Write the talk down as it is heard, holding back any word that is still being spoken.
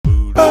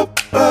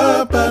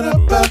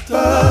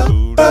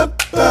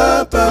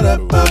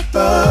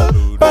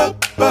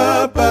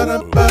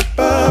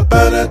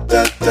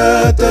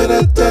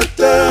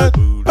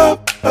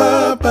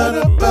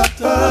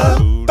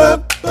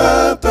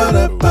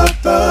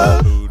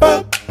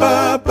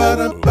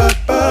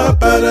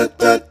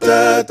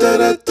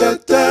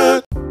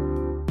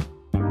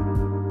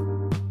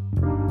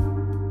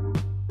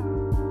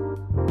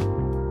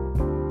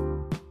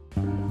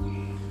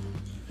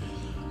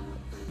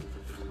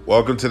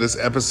Welcome to this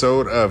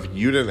episode of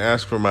You Didn't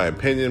Ask for My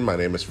Opinion. My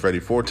name is Freddie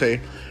Forte,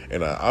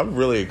 and I'm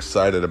really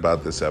excited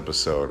about this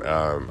episode.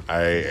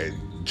 I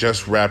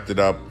just wrapped it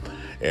up,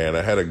 and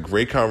I had a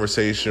great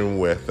conversation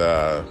with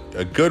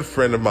a good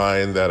friend of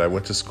mine that I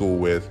went to school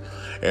with,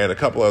 and a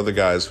couple other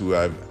guys who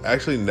I've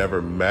actually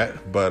never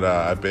met, but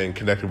I've been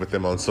connected with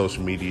them on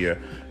social media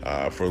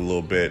for a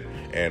little bit,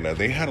 and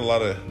they had a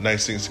lot of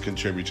nice things to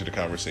contribute to the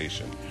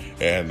conversation.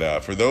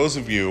 And for those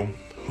of you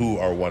who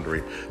are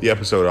wondering, the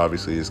episode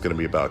obviously is going to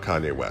be about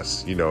Kanye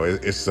West. You know,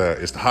 it's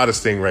the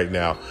hottest thing right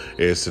now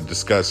is to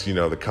discuss, you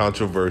know, the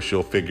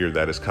controversial figure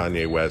that is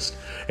Kanye West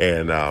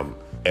and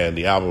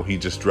the album he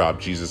just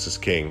dropped, Jesus is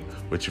King,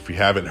 which if you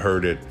haven't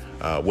heard it,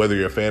 whether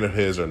you're a fan of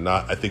his or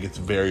not, I think it's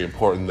very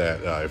important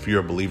that if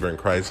you're a believer in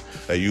Christ,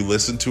 that you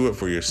listen to it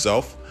for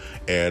yourself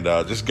and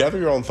just gather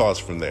your own thoughts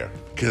from there.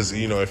 Because,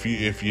 you know, if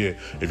you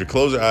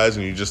close your eyes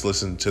and you just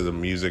listen to the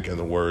music and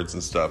the words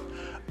and stuff,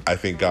 I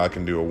think God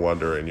can do a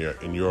wonder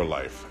in your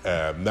life.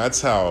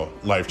 That's how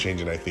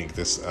life-changing I think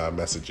this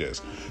message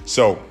is.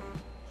 So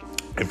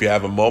if you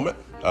have a moment,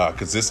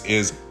 because this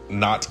is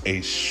not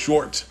a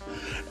short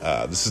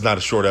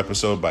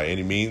episode by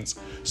any means.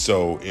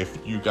 So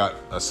if you got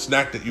a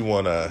snack that you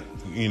want to,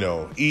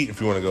 eat, if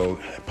you want to go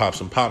pop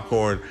some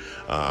popcorn,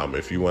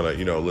 if you want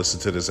to, listen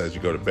to this as you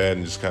go to bed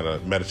and just kind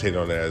of meditate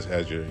on it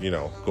as you're,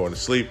 going to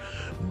sleep,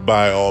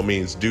 by all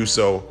means do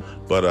so.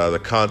 But the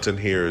content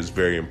here is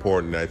very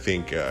important. I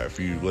think if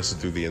you listen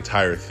through the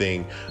entire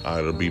thing,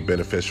 it'll be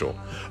beneficial.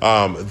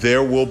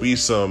 There will be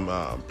some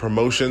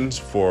promotions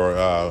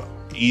for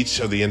each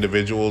of the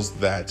individuals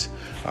that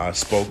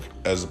spoke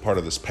as a part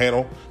of this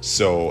panel.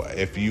 So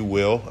if you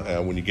will,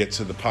 when you get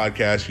to the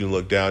podcast, you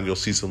look down, you'll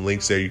see some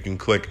links there you can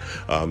click.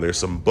 There's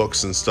some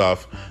books and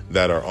stuff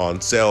that are on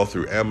sale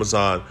through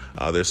Amazon.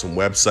 There's some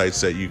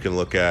websites that you can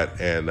look at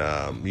and,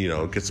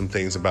 get some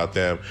things about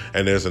them.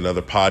 And there's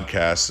another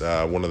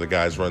podcast. One of the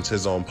guys runs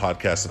his own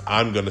podcast that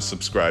I'm going to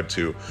subscribe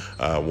to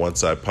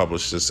once I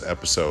publish this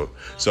episode.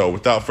 So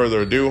without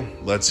further ado,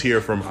 let's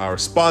hear from our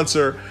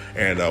sponsor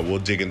and we'll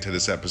dig into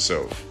this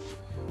episode.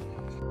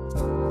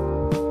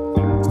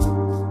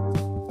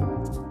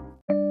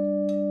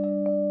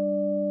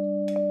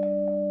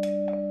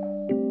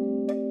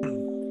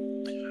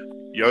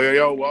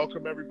 Yo,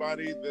 welcome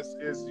everybody. This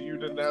is You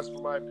Didn't Ask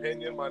for My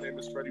Opinion. My name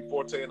is Freddie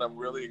Forte, and I'm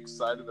really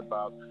excited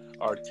about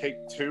our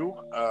take two,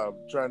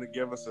 trying to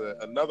give us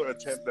another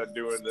attempt at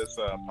doing this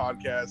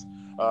podcast.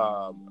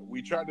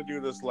 We tried to do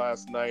this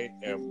last night,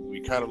 and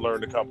we kind of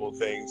learned a couple of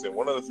things. And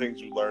one of the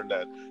things we learned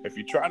that if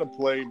you try to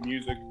play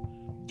music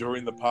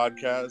during the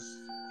podcast,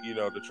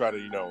 to try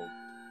to,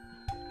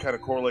 kind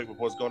of correlate with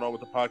what's going on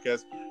with the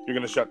podcast, you're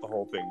going to shut the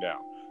whole thing down.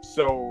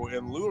 So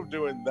in lieu of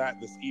doing that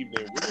this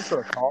evening, we're just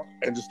going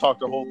to talk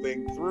the whole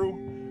thing through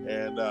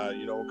and,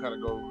 we'll kind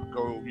of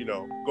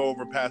go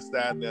over past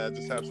that and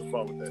just have some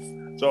fun with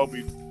it. So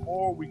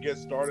before we get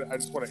started, I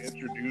just want to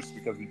introduce,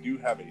 because we do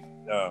have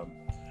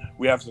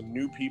we have some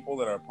new people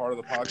that are part of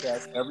the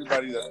podcast.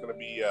 Everybody that's going to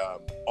be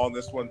on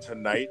this one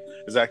tonight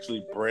is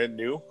actually brand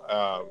new.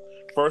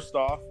 First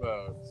off,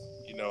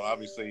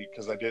 obviously,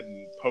 because I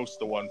didn't post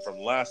the one from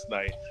last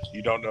night,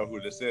 you don't know who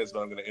this is,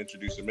 but I'm going to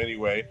introduce him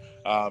anyway.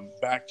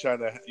 Back trying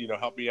to,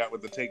 help me out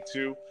with the take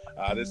two.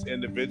 This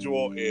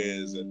individual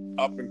is an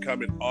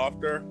up-and-coming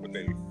author with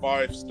a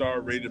 5-star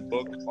rated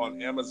book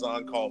on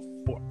Amazon called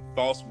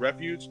False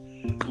Refuge.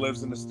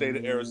 Lives in the state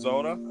of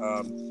Arizona.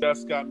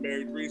 Just got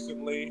married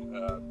recently.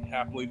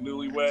 Happily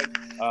newlywed.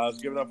 I was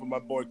giving up for my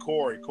boy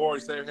Corey.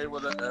 Corey, say hey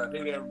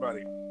to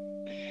everybody.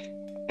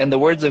 In the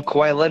words of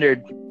Kawhi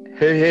Leonard,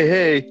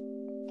 hey.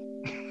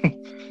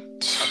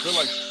 I feel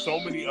like so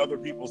many other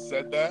people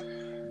said that,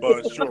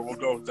 but sure, we'll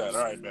go with that.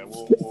 All right, man,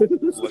 we'll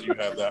let you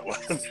have that one.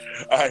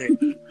 All right,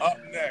 up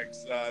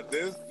next,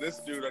 this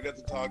dude, I got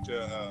to talk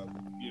to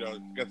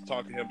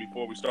him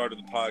before we started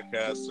the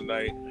podcast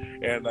tonight,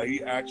 and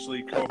he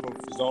actually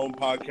co-hosts his own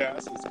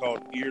podcast. It's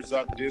called Ears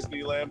Up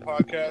Disneyland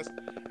Podcast,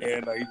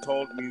 and he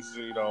told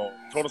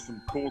us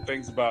some cool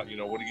things about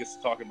what he gets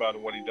to talk about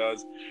and what he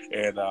does,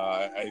 and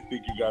I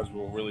think you guys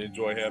will really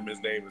enjoy him.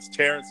 His name is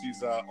Terrence.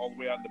 He's all the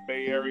way out in the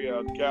Bay Area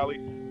of Cali.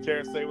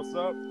 Terrence, say what's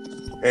up.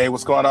 Hey,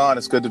 what's going on?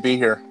 It's good to be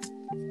here.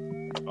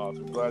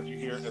 Awesome. Glad you're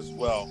here as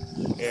well.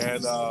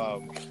 And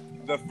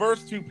the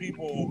first two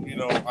people,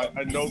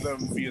 I know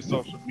them via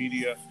social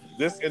media.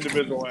 This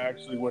individual I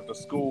actually went to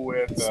school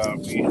with.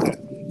 We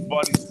had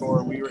funny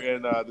story. We were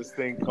in this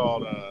thing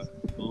called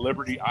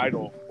Liberty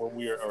Idol or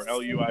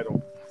LU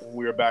Idol when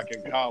we were back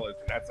in college.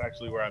 And that's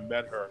actually where I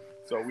met her.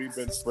 So we've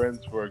been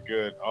friends for a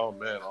good,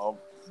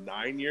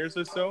 9 years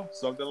or so,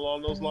 something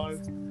along those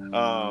lines.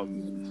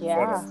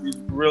 Yeah. But she's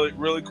really,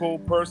 really cool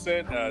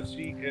person.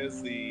 She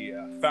is the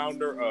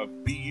founder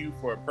of BU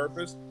for a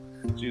Purpose.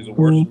 She's a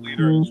worship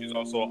leader, and she's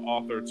also an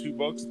author of 2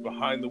 books,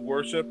 Behind the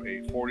Worship,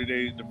 a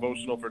 40-day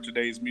devotional for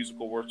today's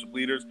musical worship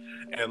leaders,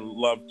 and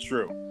Love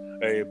True,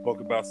 a book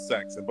about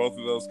sex. And both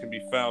of those can be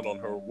found on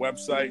her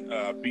website,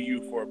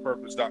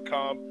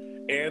 buforapurpose.com,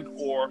 and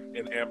or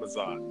in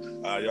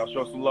Amazon. Y'all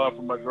show some love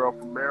for my girl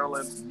from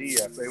Maryland,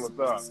 Nia. Say what's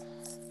up.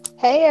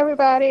 Hey,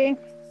 everybody.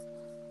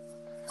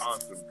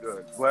 Awesome,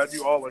 good. Glad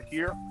you all are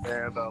here,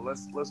 and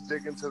let's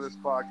dig into this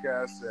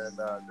podcast and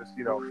just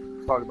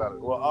talk about it.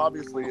 Well,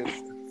 obviously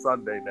it's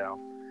Sunday now,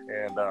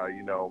 and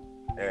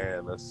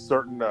and a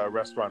certain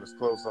restaurant is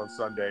closed on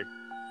Sunday,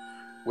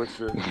 which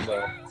is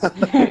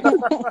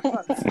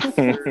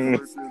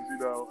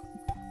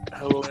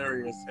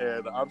hilarious,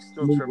 and I'm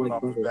still tripping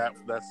off of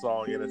that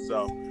song in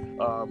itself.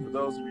 For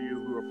those of you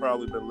who have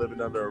probably been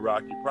living under a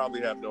rock, you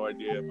probably have no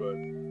idea, but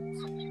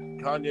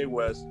Kanye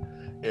West,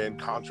 in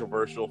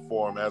controversial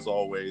form as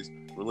always,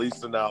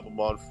 released an album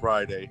on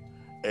Friday,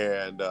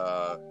 and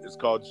it's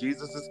called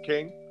Jesus is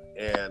King.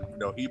 And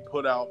he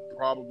put out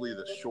probably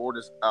the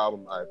shortest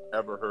album I've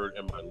ever heard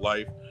in my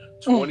life,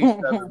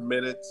 27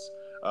 minutes.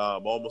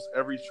 Almost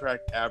every track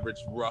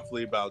averaged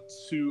roughly about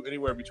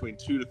anywhere between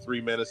 2 to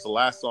 3 minutes. The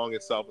last song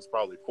itself was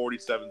probably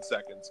 47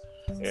 seconds,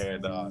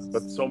 and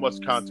but so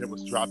much content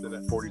was dropped in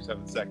that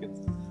 47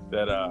 seconds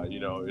that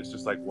it's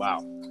just like, wow.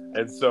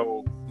 And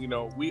so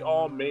we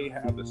all may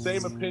have the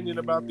same opinion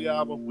about the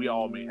album. We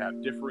all may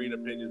have differing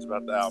opinions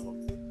about the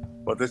album.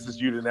 But this is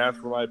You Didn't Ask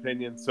for My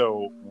Opinion,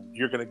 so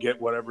you're going to get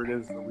whatever it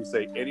is that we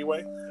say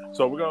anyway.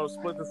 So we're going to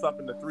split this up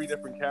into 3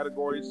 different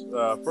categories.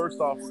 First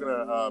off,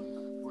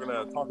 we're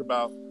going to talk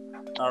about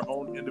our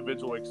own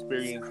individual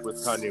experience with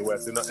Kanye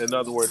West. In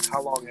other words,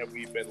 how long have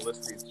we been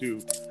listening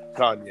to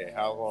Kanye?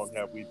 How long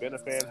have we been a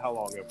fan? How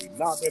long have we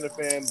not been a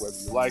fan?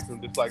 Whether you like him,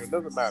 dislike him,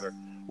 doesn't matter.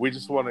 We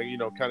just want to,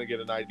 kind of get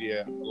an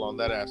idea along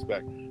that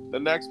aspect. The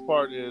next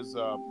part is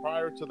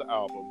prior to the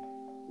album.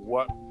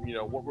 What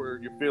were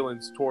your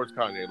feelings towards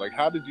Kanye? Like,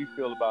 how did you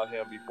feel about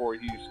him before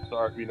he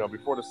started?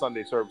 Before the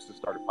Sunday services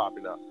started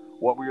popping up.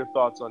 What were your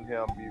thoughts on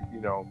him?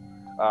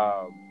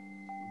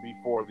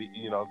 Before the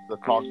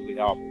talk of the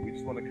album. We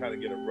just want to kind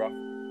of get a rough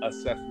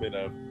assessment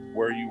of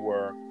where you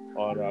were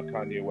on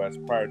Kanye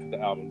West prior to the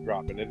album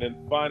dropping, and then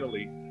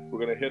finally we're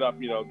gonna hit up,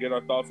 get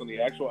our thoughts on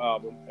the actual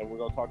album, and we're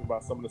gonna talk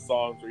about some of the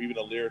songs or even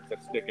the lyrics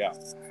that stick out.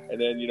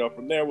 And then,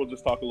 from there, we'll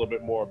just talk a little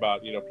bit more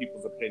about,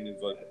 people's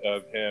opinions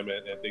of him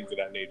and things of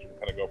that nature, and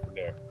kind of go from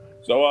there.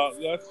 So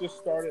let's just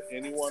start it.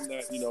 Anyone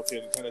that, can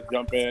kind of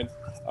jump in.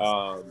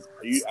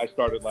 I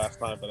started last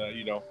time, but,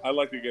 I'd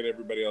like to get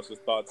everybody else's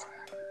thoughts.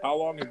 How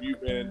long have you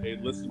been a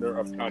listener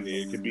of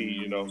Kanye? It could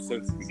be,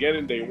 since the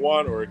beginning, day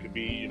one, or it could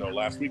be,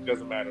 last week,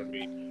 doesn't matter to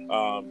me.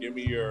 Give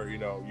me your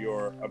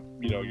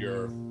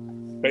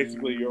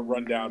basically your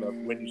rundown of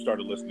when you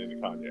started listening to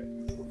Kanye.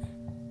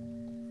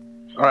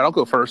 All right, I'll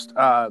go first.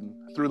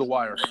 Through the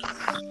wire.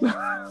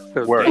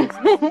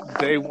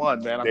 Day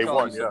one, man. Day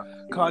one, yeah.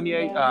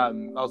 Kanye, I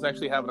was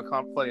actually having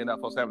funny enough,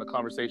 I was having a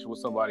conversation with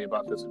somebody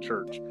about this at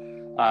church.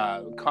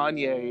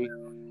 Kanye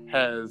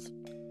has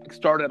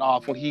started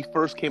off, when he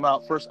first came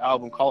out, first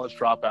album, College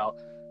Dropout,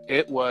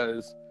 it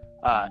was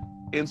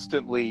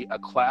instantly a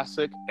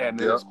classic, and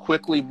it has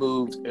quickly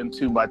moved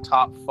into my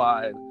top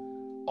 5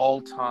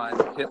 all-time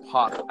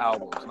hip-hop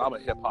albums, and I'm a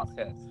hip-hop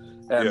head.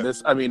 And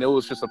it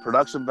was just a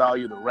production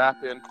value, the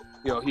rapping.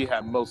 He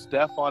had Mos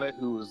Def on it,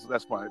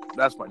 that's my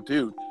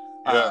dude.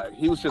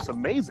 He was just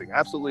amazing,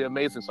 absolutely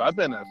amazing. So I've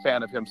been a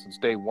fan of him since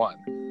day one.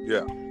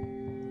 Yeah.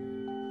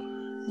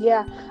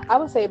 Yeah, I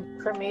would say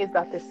for me it's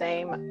about the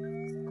same.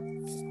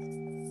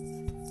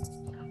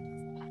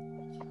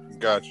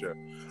 Gotcha.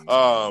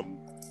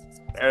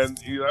 And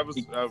that was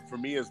for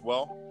me as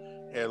well.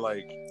 And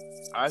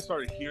I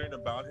started hearing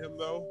about him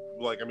though.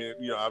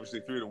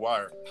 Obviously through the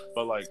wire,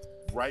 but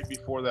right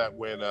before that,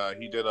 when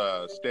he did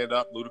a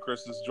stand-up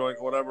Ludacris's joint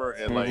or whatever,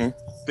 and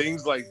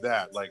things like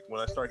that. When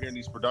I start hearing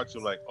these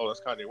productions, oh, that's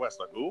Kanye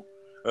West. Who?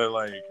 And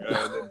and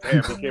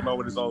then he came out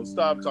with his own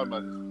stuff, talking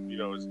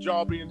about his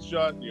jaw being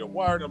shut,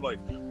 wired. I'm like,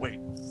 wait,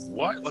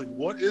 what?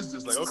 What is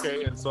this?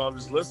 Okay, and so I'm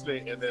just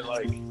listening, and then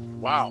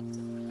wow.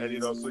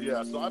 And so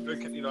I've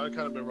been I've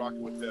kind of been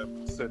rocking with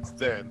him since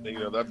then.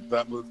 And,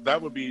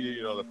 that would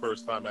be the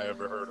first time I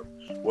ever heard him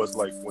was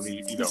when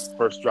he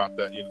first dropped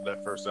that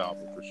that first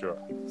album for sure.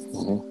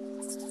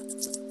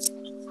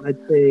 I'd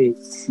say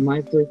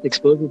my first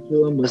exposure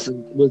to him was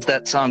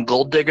that song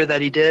Gold Digger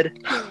that he did.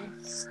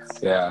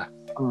 Yeah.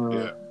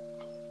 To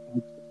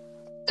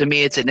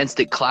me, it's an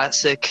instant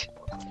classic,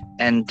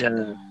 and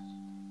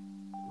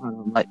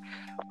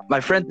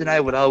my friends and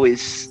I would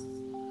always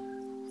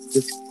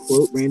just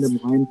quote random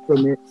lines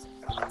from it,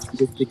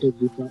 just because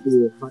we thought we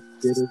were hot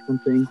shit or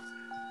something.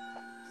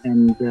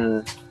 And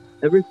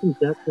ever since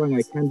that song,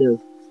 I kind of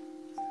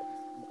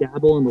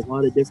dabble in a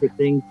lot of different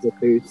things, but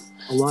there's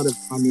a lot of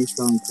Kanye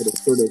songs that have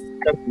sort of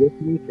stuck with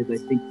me because I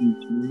think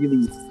he's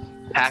really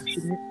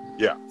passionate.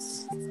 Yeah.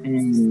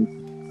 And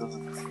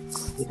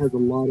he has a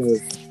lot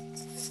of,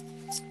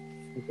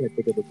 I can't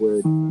think of the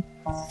word,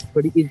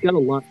 but he's got a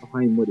lot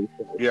behind what he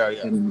says. Yeah.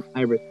 And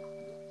I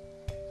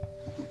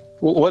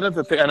Well, one of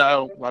the things, and I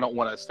don't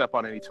want to step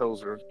on any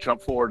toes or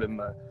jump forward in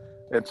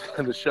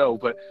the show,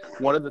 but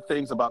one of the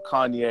things about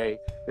Kanye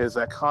is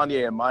that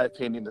Kanye, in my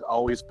opinion, has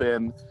always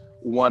been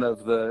one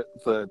of the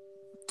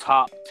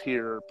top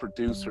tier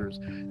producers.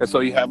 And so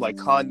you have like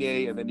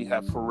Kanye, and then you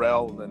have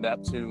Pharrell and the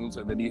Neptunes,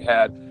 and then you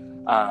had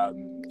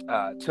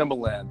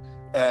Timbaland,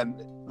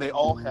 and they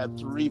all had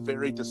three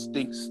very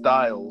distinct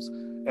styles,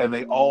 and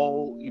they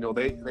all,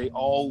 they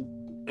all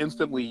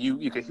instantly,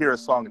 you could hear a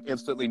song and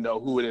instantly know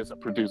who it is that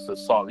produced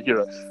this song. You hear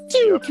a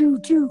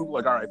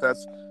like, all right,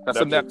 that's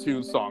a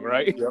Neptune song,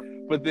 right? Yep.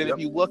 But then if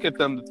you look at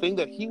them, the thing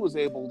that he was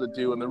able to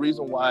do, and the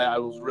reason why I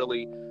was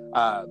really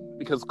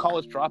because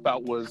College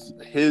Dropout was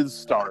his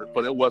start,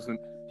 but it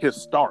wasn't his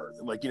start.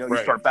 Like, you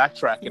start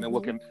backtracking and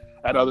looking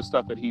at other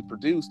stuff that he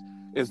produced,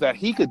 is that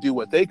he could do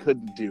what they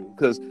couldn't do.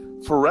 Because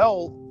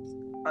Pharrell,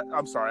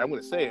 I'm sorry, I'm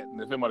going to say it,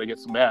 and if anybody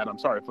gets mad, I'm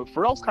sorry, but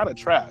Pharrell's kind of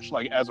trash,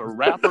 like as a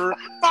rapper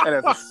and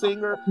as a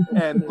singer,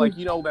 and like,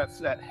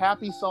 that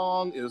Happy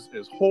song is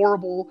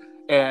horrible,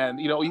 and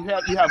you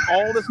have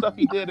all the stuff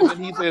he did, and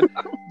then he's in,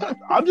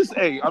 I'm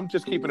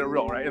just keeping it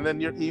real, right? And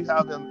then you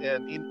have him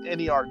in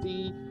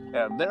NERD,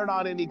 and they're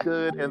not any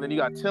good, and then you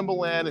got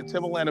Timbaland and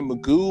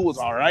Magoo was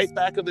all right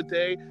back in the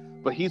day,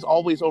 but he's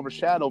always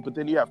overshadowed. But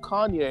then you have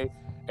Kanye,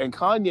 and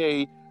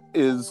Kanye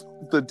is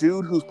the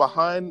dude who's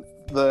behind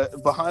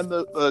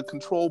the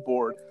control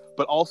board,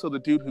 but also the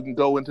dude who can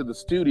go into the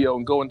studio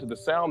and go into the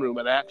sound room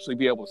and actually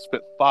be able to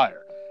spit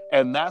fire.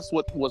 And that's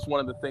what was one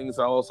of the things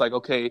I was like,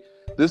 okay,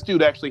 this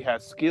dude actually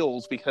has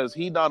skills, because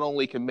he not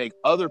only can make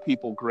other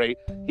people great,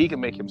 he can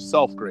make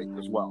himself great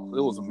as well.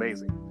 It was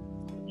amazing.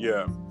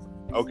 Yeah.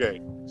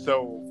 Okay.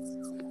 So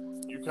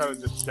you kind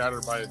of just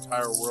shattered my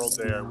entire world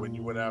there when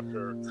you went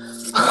after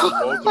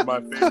both of my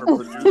favorite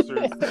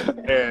producers,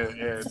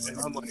 and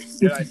I'm like,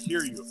 yeah, I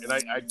hear you, and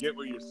I get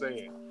what you're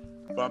saying,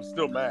 but I'm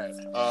still mad.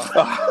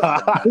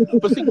 But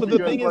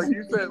the thing like is,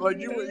 you said, like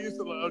you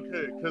said, like,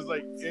 okay, because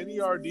like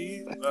NERD,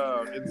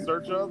 In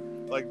Search Of,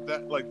 like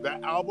that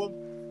album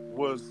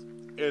was,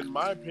 in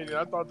my opinion,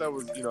 I thought that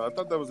was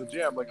a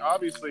jam. Like,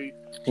 obviously,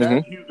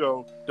 Chad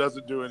Hugo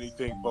doesn't do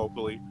anything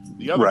vocally.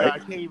 The other guy, I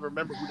can't even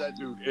remember who that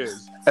dude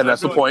is. And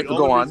that's the point.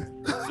 Go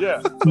on.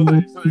 Yeah. So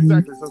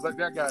exactly. So it's like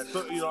that guy.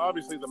 So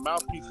obviously, the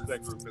mouthpiece of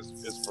that group is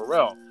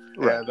Pharrell.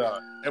 Right.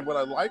 And what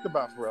I like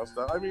about Pharrell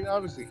stuff, I mean,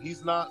 obviously,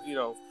 he's not,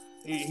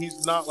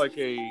 he's not like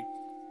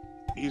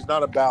he's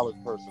not a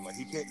ballad person. Like,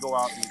 he can't go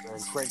out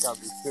and crank out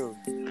these tunes.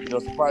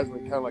 Surprisingly,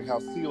 kind of like how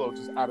CeeLo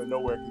just out of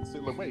nowhere can say,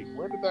 like, wait,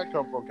 where did that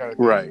come from? Kind of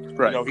thing.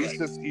 Right.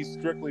 He's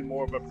strictly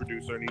more of a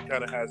producer, and he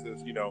kind of has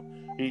this,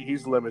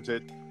 he's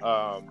limited.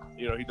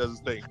 He does his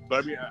thing.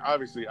 But I mean,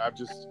 obviously,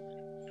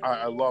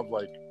 I love,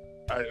 like,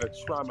 I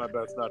try my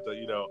best not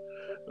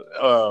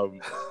to,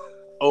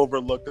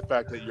 overlook the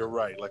fact that you're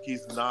right. Like,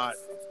 he's not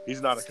a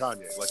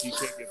Kanye. Like, he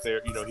can't get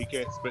there. He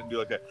can't spit and do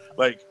like that.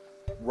 Like,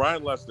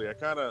 Ryan Leslie, I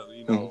kind of,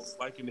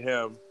 liken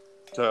him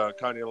to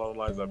Kanye along the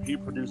lines of, he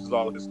produces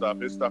all of his stuff.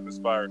 His stuff is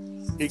fire.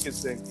 He can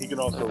sing. He can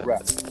also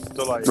rap.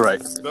 So, like,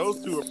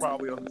 those two are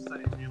probably on the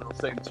same,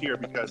 same tier,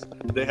 because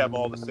they have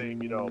all the same,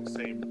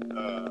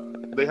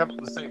 they have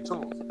the same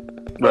tools.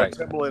 Right.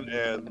 Timbaland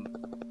and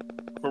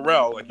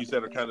Pharrell, like you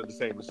said, are kind of the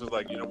same. It's just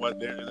like,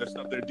 their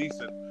stuff, they're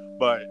decent,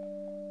 but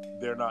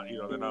they're not,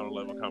 they're not on a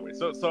level of comedy.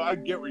 So I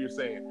get what you're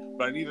saying,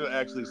 but I need to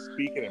actually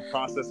speak it and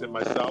process it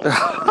myself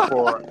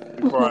before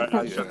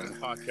I shut this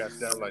podcast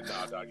down. Like,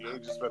 nah, dog, you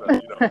ain't just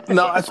gonna,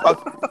 No, I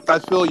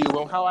feel you.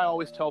 Well, how I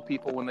always tell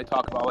people when they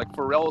talk about, like,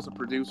 Pharrell as a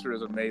producer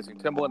is amazing,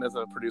 Timbaland as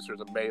a producer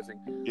is amazing,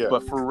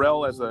 but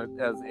Pharrell as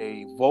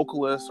a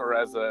vocalist or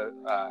as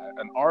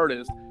an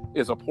artist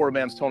is a poor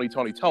man's Tony.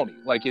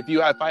 Like,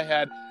 if I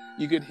had,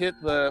 you could hit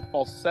the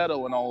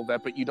falsetto and all of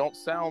that, but you don't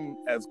sound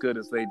as good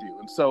as they do.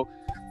 And so,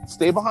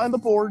 stay behind the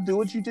board, do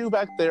what you do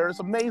back there. It's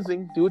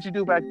amazing. Do what you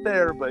do back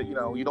there, but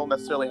you don't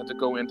necessarily have to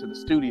go into the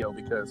studio,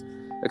 because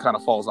it kind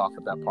of falls off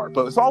at that part.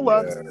 But it's all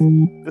love. Yeah.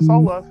 It's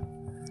all love.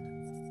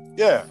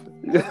 Yeah.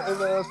 And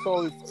that's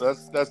totally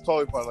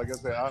fine. Like I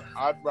said,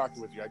 I'm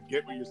rocking with you. I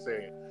get what you're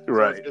saying.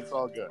 Right. So it's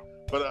all good.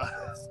 But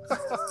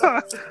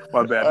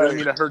my bad. I didn't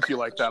mean to hurt you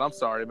like that. I'm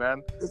sorry,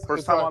 man.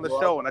 First time on the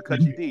show and I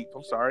cut you deep.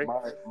 I'm sorry.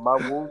 My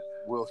wound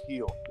will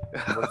heal.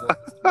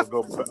 We'll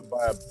go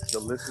buy a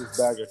delicious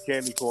bag of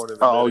candy corn.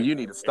 You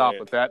need to stop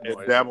with that noise.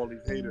 And dab on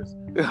these haters.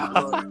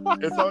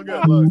 It's all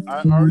good. Look,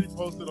 I already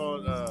posted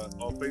on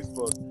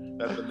Facebook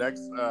that the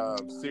next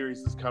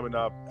series is coming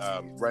up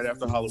right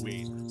after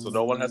Halloween, so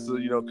no one has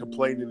to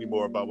complain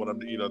anymore about what I'm.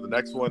 The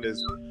next one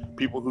is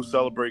people who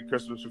celebrate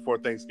Christmas before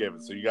Thanksgiving.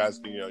 So you guys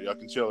can y'all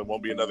can chill. It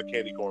won't be another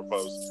candy corn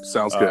post.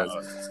 Sounds good.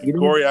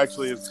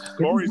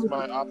 Corey's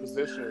my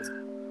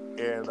opposition.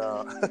 And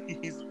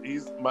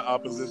he's my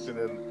opposition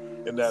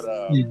in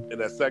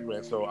that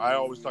segment. So I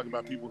always talk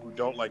about people who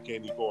don't like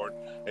candy corn,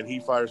 and he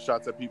fires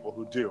shots at people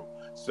who do.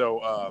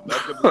 So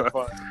that's gonna be a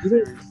fun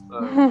series.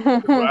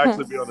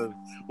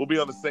 We'll be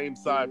on the same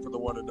side for the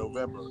one in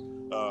November.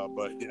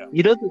 But yeah,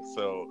 You know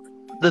so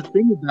the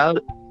thing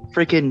about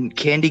freaking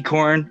candy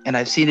corn, and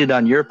I've seen it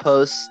on your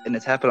posts, and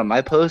it's happened on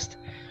my post.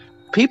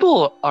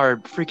 People are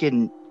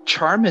freaking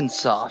charming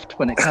soft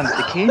when it comes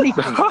to candy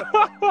corn.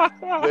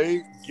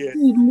 they get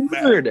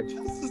Lord. mad.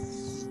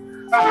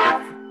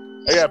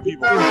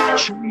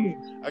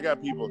 I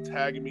got people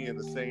tagging me in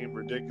the same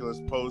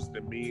ridiculous posts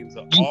and memes,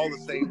 all the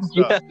same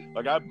stuff. Yeah.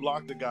 Like I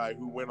blocked a guy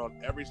who went on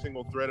every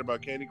single thread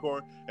about candy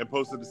corn and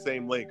posted the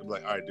same link. I'm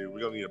like, all right, dude,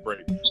 we're gonna need a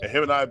break. And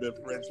him and I have been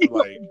friends for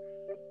like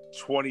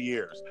 20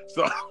 years.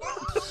 So I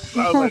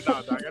was like,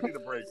 nah, dog, I need a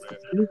break, man.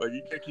 Like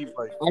you can't keep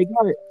like I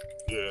got it.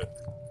 yeah.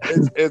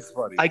 It's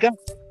funny.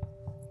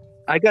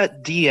 I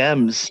got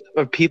DMs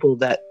of people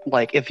that,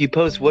 like, if you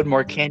post one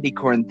more candy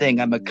corn thing,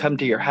 I'm going to come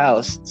to your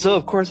house. So,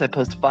 of course, I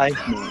post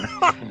 5 more.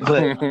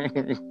 But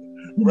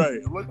right.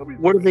 Look,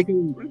 what are they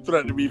going to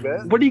threaten me,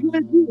 man? What are you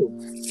going to do?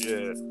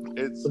 Yeah.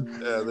 It's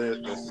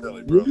they're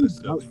silly, bro. They're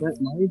silly.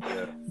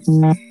 Yeah.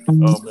 Yeah.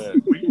 Oh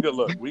man. We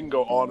can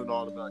go on and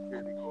on about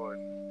candy corn,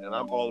 and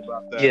I'm all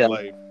about that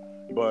life.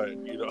 But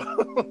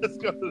let's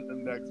go to the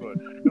next one.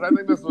 And I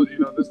think this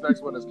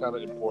next one is kind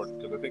of important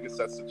because I think it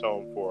sets the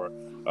tone for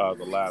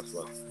the last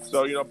one.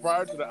 So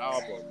prior to the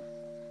album,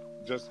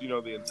 just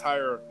the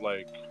entire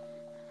like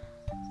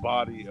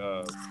body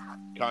of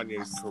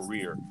Kanye's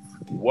career,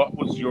 what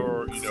was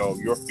your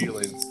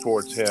feelings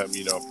towards him?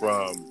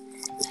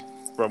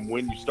 From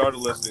when you started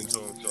listening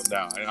to him till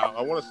now. And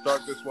I want to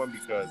start this one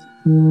because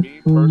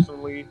me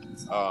personally,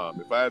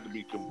 if I had to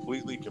be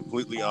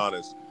completely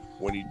honest.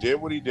 When he did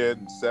what he did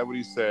and said what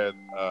he said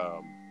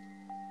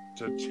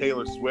to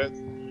Taylor Swift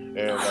and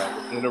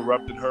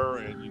interrupted her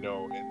and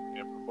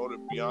and promoted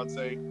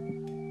Beyonce,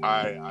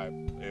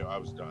 I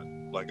was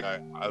done. Like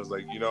I was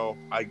like,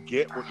 I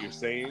get what you're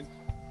saying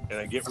and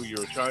I get what you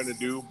were trying to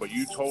do, but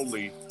you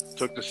totally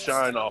took the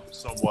shine off of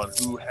someone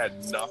who had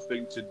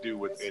nothing to do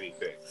with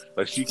anything.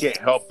 Like she can't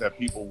help that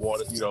people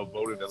voted and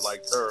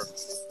liked her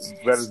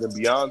better than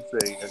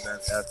Beyonce in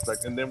that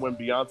aspect. And then when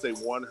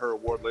Beyonce won her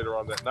award later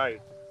on that night,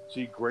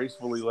 she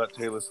gracefully let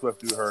Taylor Swift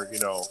do her,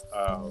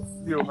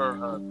 steal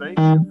her thing.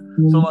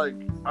 So, like,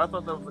 I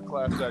thought that was a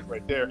class act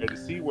right there. And to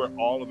see where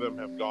all of them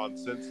have gone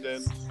since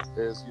then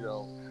is,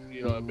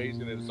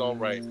 amazing in its own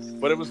right.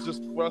 But it was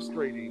just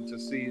frustrating to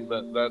see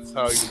that that's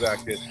how he was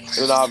acting.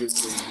 And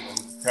obviously, he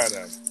kind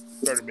of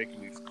started making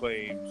these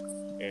claims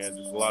and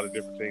just a lot of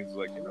different things.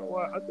 Like, you know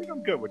what? I think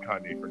I'm good with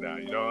Kanye for now.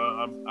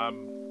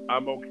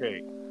 I'm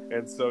okay.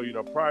 And so,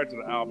 prior to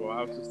the album,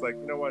 I was just like,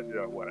 you know what?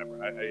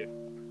 Whatever.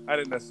 I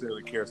didn't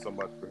necessarily care so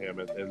much for him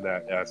in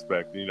that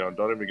aspect.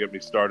 Don't even get me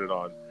started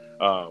on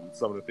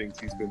some of the things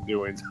he's been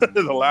doing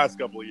in the last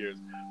couple of years.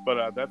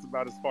 But that's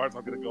about as far as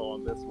I'm going to go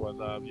on this one.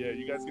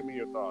 You guys give me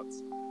your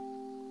thoughts.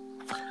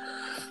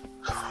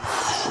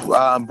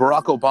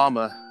 Barack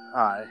Obama,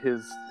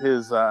 his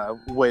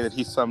way that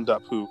he summed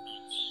up who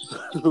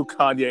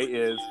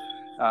Kanye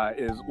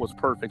was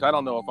perfect. I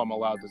don't know if I'm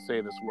allowed to say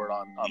this word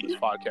on this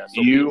podcast.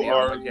 So you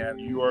are good.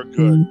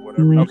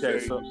 Whatever you say,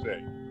 you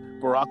say.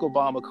 Barack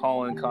Obama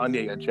calling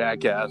Kanye a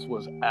jackass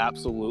was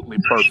absolutely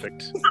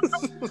perfect.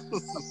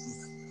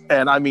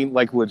 And I mean,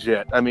 like,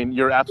 legit. I mean,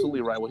 you're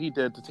absolutely right. What he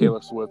did to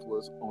Taylor Swift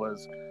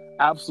was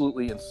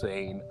absolutely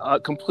insane,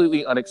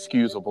 completely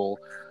unexcusable.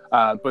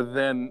 But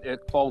then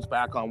it falls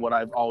back on what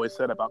I've always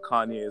said about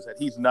Kanye is that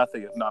he's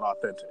nothing if not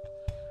authentic.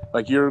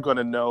 Like, you're going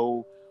to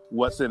know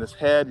what's in his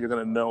head. You're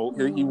going to know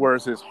he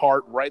wears his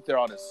heart right there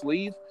on his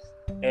sleeve.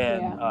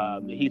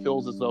 And he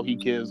feels as though he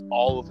gives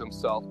all of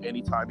himself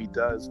anytime he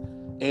does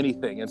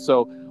anything. And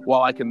so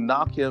while I can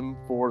knock him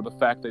for the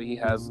fact that he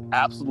has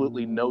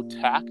absolutely no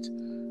tact,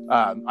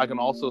 I can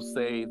also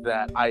say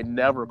that I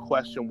never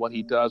question what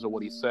he does or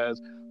what he says,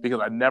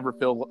 because I never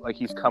feel like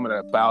he's coming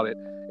about it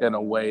in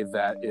a way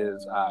that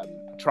is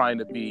trying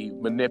to be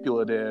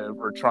manipulative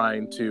or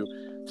trying to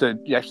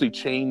actually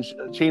change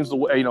the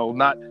way,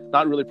 not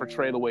really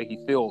portray the way he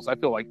feels. I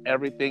feel like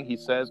everything he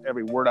says,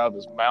 every word out of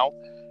his mouth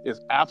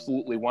is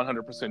absolutely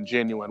 100%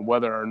 genuine,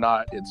 whether or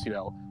not it's,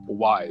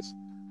 wise.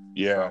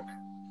 Yeah. So.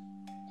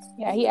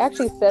 Yeah, he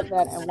actually said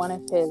that in one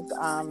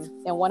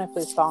of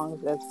his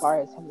songs, as far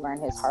as him wearing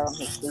his heart on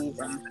his sleeve,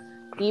 and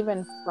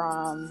even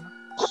from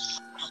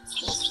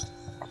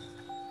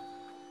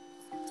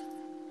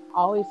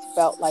always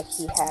felt like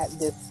he had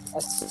this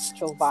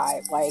spiritual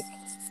vibe, like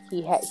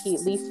he at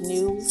least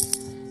knew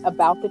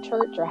about the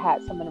church or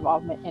had some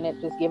involvement in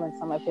it, just given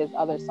some of his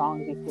other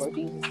songs before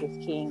Jesus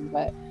is King.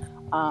 But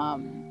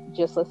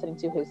just listening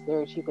to his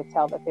lyrics, you could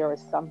tell that there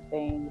was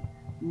something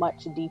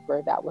much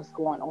deeper that was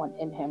going on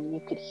in him.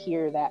 You could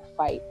hear that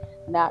fight,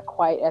 not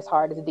quite as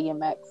hard as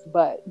DMX,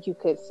 but you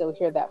could still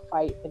hear that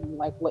fight in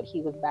like what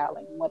he was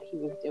battling, what he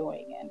was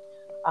doing. And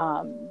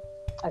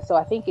so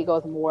I think it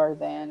goes more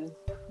than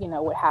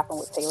what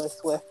happened with Taylor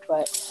Swift,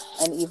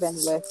 and even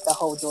with the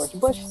whole George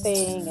Bush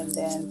thing, and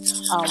then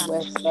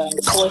with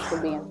the choice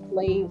of being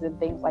slaves and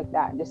things like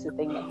that. And just the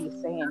thing that he's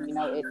saying,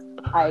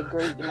 I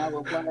agree,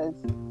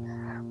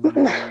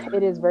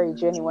 it is very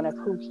genuine of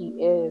who he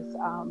is,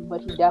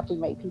 but he definitely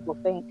made people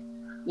think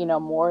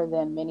more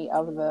than many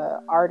of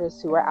the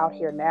artists who are out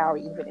here now, or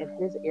even in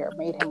his era,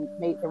 made them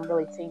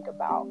really think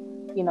about,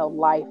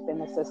 life and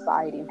the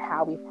society and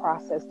how we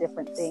process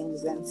different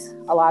things. And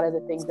a lot of the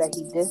things that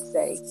he did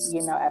say,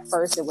 at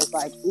first it was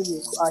like, ooh,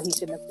 he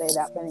shouldn't have said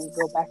that. But then you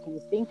go back and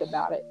you think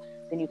about it,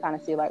 then you kind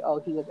of see like, oh,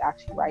 he was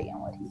actually right in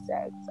what he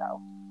said. So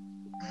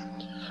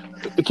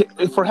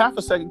for half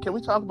a second, can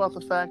we talk about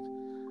the fact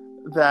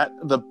that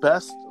the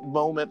best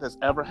moment that's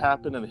ever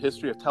happened in the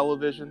history of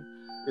television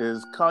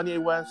is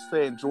Kanye West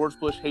saying George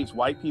Bush hates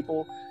white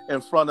people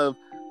in front of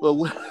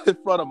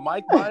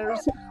Mike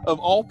Myers of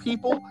all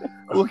people,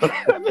 looking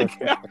at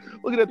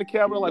the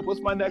camera like, what's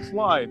my next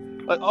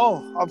line? Like,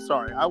 oh, I'm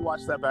sorry, I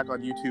watch that back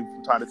on YouTube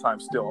from time to time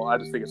still. I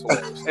just think it's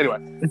hilarious. Anyway,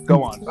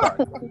 go on.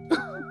 Sorry.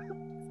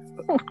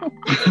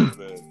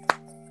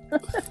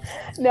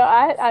 No,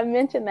 I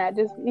mentioned that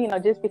just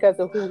because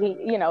of who he,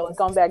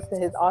 going back to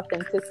his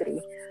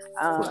authenticity,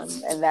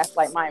 and that's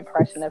like my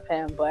impression of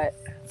him. But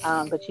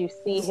you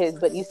see his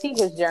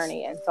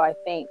journey, and so I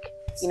think,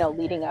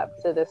 leading up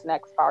to this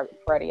next part,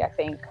 Freddie, I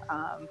think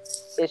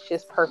it's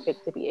just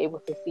perfect to be able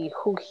to see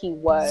who he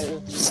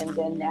was, and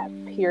then that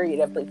period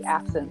of like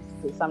absence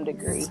to some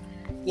degree,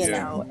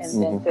 and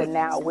then to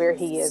now where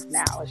he is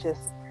now. It's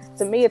just,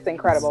 to me, it's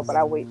incredible. But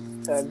I wait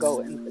to go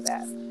into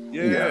that.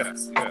 Yeah.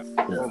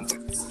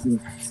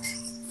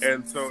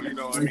 And so, and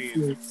I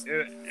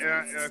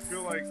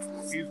feel like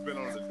he's been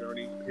on a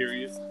journey,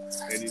 period.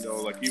 And,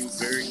 like, he was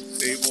very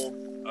stable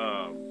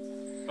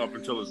up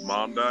until his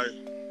mom died.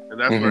 And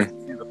that's where you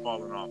see the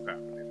falling off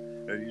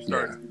happening. And you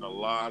start seeing a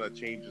lot of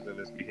changes in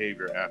his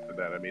behavior after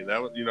that. I mean, that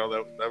was,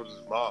 that was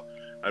his mom.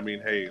 I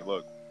mean, hey,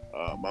 look,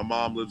 my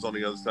mom lives on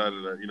the other side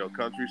of the,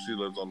 country. She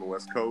lives on the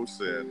West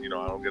Coast. And,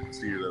 I don't get to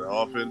see her that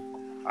often.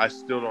 I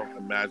still don't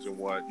imagine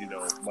what,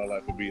 my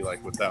life would be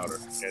like without her.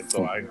 And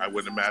so I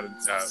wouldn't imagine,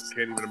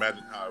 can't even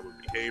imagine how I would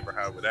behave or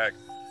how I would act.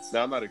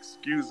 Now, I'm not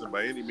excusing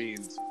by any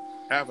means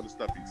half of the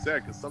stuff he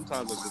said, because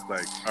sometimes I'm just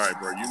like, all right,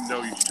 bro, you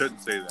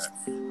shouldn't say that.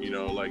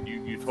 Like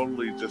you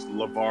totally just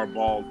LeVar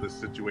Ball this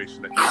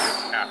situation that you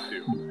didn't have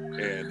to.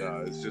 And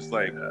it's just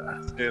like,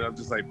 and I'm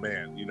just like,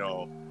 man,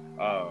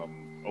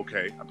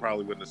 okay, I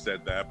probably wouldn't have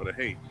said that, but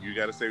hey, you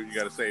got to say what you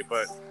got to say.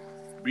 But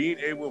being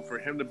able for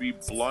him to be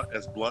blunt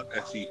as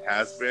he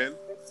has been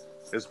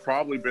has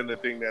probably been the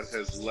thing that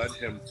has led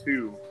him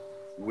to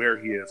where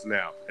he is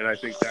now. And I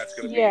think that's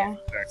going to be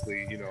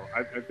exactly,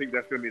 I think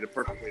that's going to be the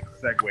perfect way to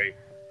segue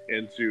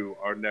into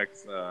our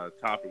next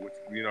topic, which,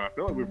 I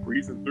feel like we're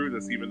breezing through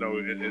this, even though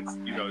it's,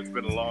 it's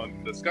been a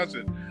long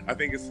discussion. I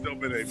think it's still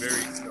been a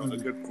very, a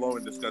good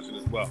flowing discussion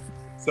as well.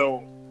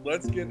 So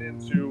let's get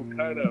into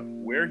kind of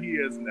where he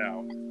is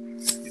now.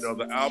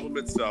 The album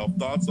itself,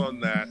 thoughts on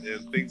that,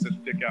 and things that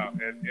stick out.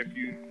 And if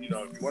you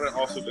want to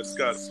also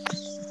discuss,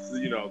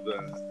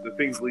 the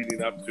things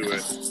leading up to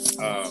it.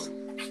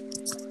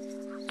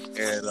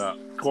 And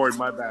Corey,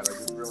 my bad. I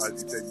just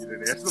realized you said you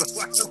didn't answer the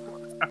last one.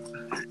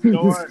 You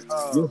know what,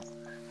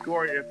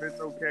 Corey, if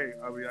it's okay,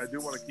 I mean, I do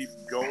want to keep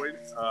going.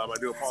 I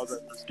do apologize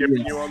for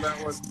skipping you on that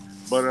one,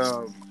 but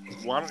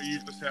why don't you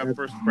just have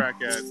first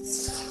crack at?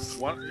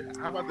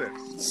 How about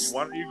this?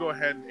 Why don't you go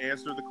ahead and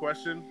answer the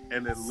question,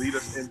 and then lead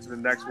us into the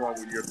next one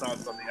with your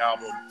thoughts on the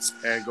album,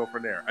 and go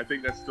from there. I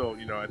think that's still,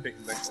 I think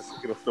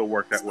it'll still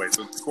work that way.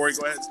 So, Corey,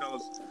 go ahead and tell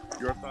us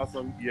your thoughts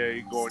on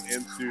Ye going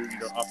into,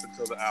 up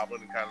until the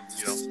album, and kind of,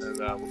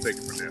 and we'll take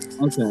it from there.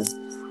 Okay.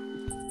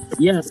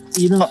 Yeah,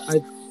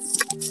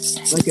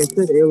 like I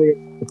said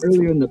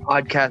earlier in the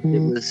podcast,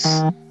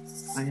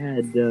 I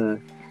had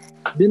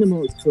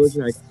minimal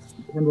exposure. I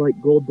kind of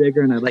like Gold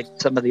Digger, and I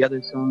liked some of the other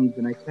songs,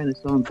 and I kind of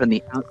saw them from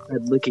the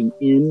outside looking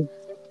in.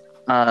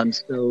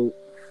 So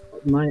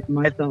my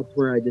thoughts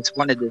were, I just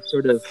wanted to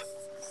sort of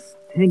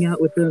hang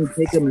out with them,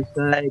 take them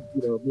aside,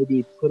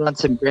 maybe put on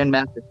some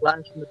Grandmaster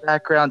Flash in the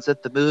background,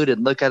 set the mood,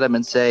 and look at them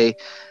and say,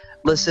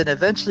 listen,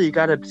 eventually you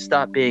got to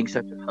stop being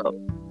such a hoe.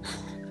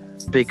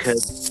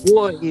 Because,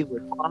 boy, he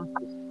was off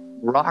this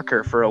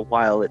rocker for a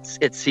while,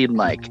 it seemed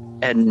like.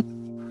 And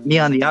me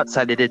on the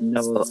outside, I didn't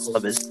know all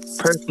of his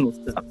personal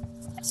stuff.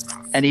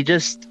 And he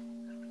just,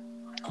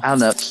 I don't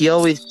know, he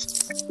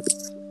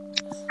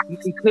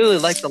clearly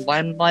liked the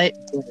limelight,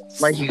 but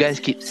like you guys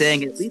keep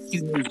saying, at least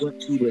you knew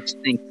what he was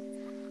thinking.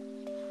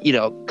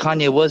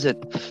 Kanye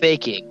wasn't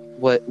faking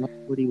what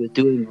he was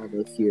doing all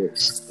those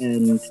years.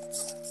 And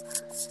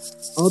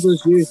all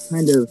those years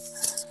kind of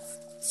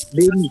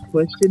made me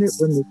question it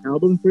when this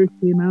album first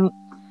came out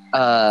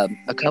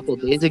a couple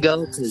days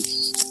ago,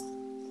 because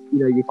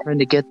you kind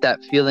of get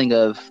that feeling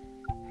of,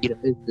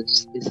 is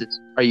this,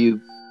 are you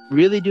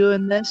really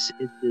doing this?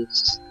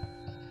 Is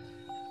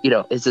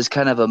this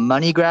kind of a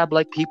money grab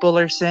like people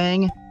are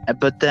saying?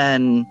 But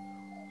then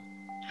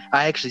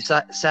I actually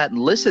sat and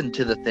listened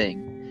to the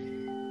thing,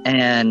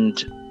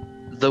 and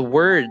the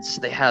words,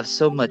 they have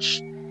so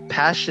much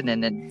passion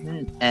and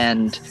intent,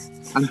 and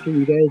I'm sure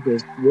you guys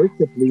as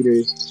worship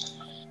leaders,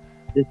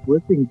 just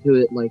listening to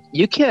it, like,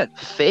 you can't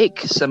fake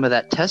some of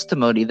that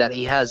testimony that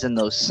he has in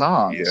those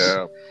songs.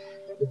 Yeah.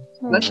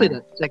 Especially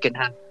that second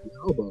half of the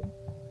album.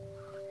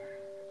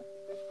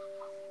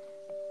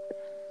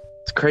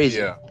 It's crazy.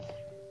 Yeah.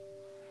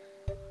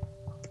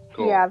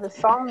 Cool. Yeah,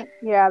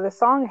 the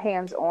song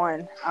Hands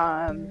On.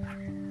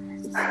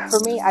 For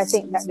me, I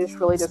think that just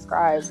really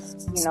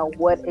describes,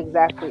 what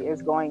exactly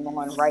is going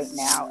on right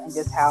now, and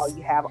just how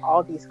you have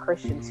all these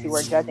Christians who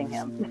are judging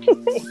him,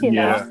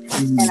 Yeah.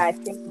 And I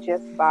think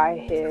just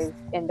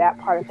in that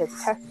part of his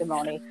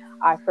testimony,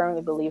 I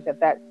firmly believe that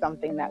that's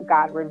something that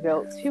God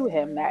revealed to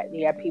him, that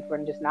people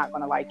are just not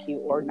going to like you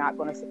or not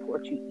going to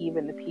support you,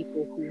 even the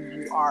people who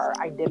you are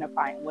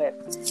identifying with,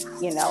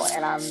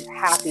 and I'm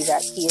happy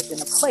that he is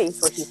in a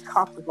place where he's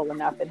comfortable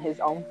enough in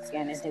his own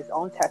skin, in his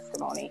own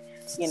testimony,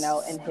 in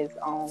his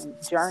own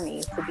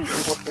journey, to be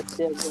able to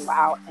still go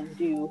out and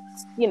do,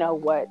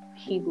 what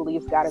he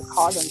believes God has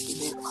called him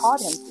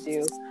to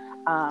do.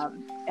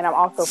 And I'm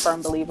also a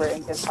firm believer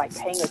in just like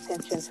paying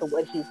attention to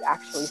what he's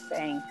actually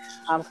saying.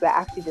 Because I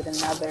actually did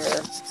another,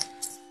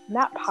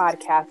 not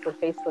podcast, but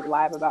Facebook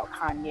Live about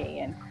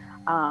Kanye.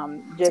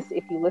 And just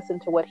if you listen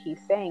to what he's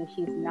saying,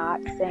 he's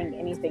not saying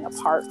anything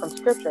apart from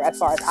scripture, as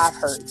far as I've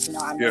heard.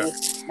 I may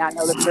not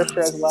know the scripture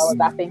as well as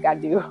I think I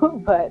do,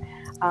 but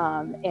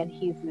and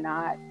he's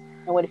not.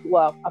 And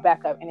I'll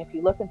back up. And if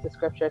you look into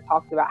scripture, it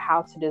talks about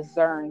how to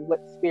discern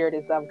what spirit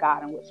is of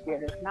God and what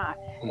spirit is not.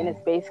 And it's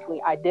basically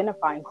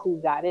identifying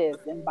who God is.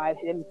 And by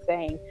him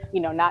saying,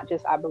 not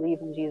just I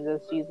believe in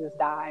Jesus, Jesus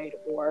died,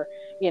 or,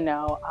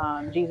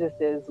 Jesus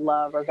is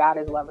love, or God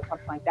is love, or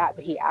something like that.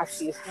 But he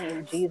actually is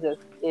saying Jesus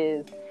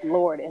is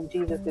Lord and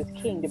Jesus is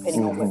King,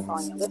 depending on what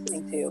song you're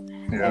listening to.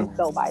 Yeah. And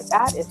so by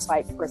that, it's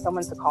like for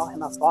someone to call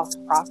him a false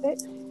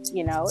prophet,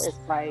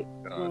 it's like,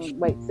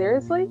 wait,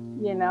 seriously?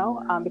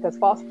 Because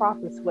false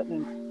prophets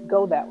wouldn't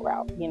go that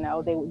route.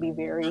 They would be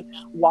very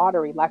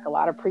watery, like a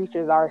lot of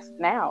preachers are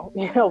now,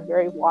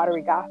 very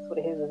watery gospel.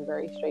 His is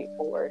very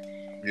straightforward,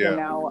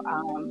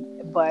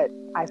 but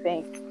I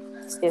think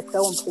it's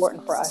so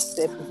important for us,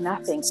 if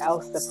nothing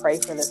else, to pray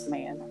for this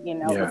man,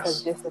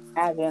 because just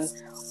imagine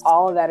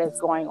all that is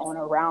going on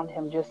around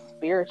him, just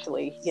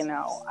spiritually,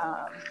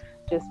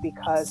 just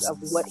because of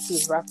what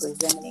he's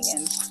representing.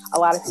 And a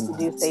lot of people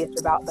do say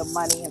it's about the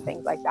money and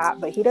things like that,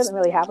 but he doesn't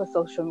really have a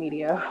social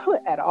media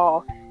at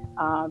all.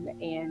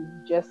 And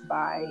just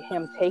by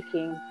him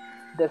taking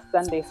the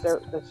Sunday,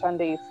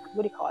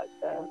 what do you call it?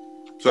 The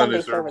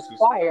Sunday service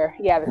choir.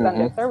 Yeah, the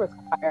Sunday service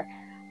choir.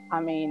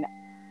 I mean,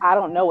 I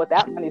don't know what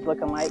that money's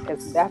looking like,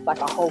 because that's like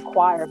a whole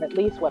choir of at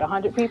least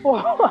 100 people.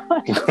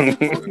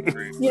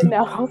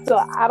 So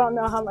I don't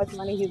know how much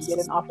money he's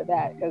getting off of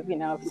that, because if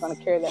you're going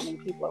to carry that many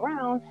people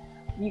around,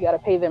 you got to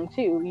pay them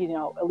too.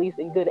 At least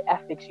in good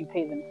ethics, you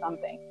pay them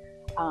something.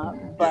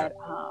 But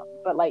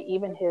like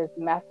even his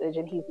message,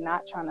 and he's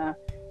not trying to,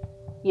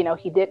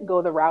 he didn't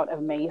go the route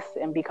of Mace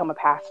and become a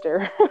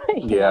pastor.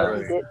 He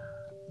did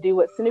do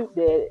what Snoop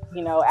did,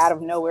 out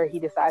of nowhere he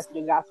decides to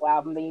do a gospel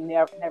album, then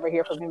you never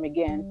hear from him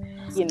again,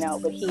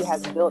 but he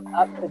has built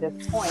up to this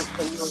point,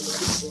 so you're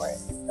ready for it.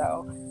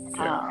 So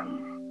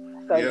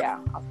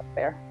I'll stop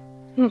there.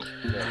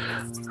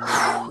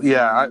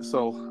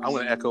 So I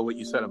want to echo what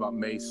you said about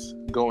Mace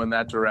going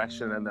that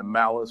direction, and then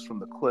Malice from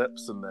the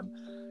Clips, and then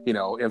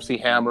MC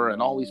Hammer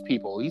and all these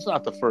people. He's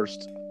not the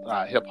first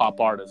hip-hop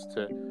artist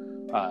to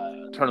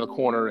turn the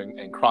corner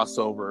and cross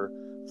over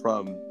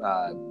from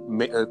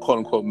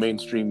quote-unquote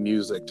mainstream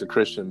music to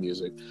Christian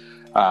music.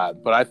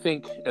 But I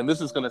think, and this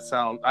is going to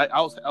sound,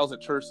 I was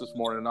at church this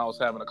morning, and I was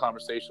having a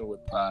conversation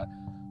with a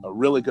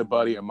really good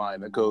buddy of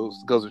mine that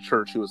goes to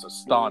church, who is a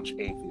staunch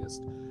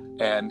atheist.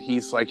 And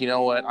he's like,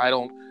 I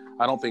don't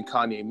think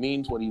Kanye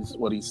means what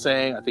he's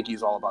saying. I think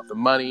he's all about the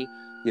money.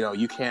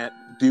 You can't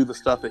do the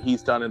stuff that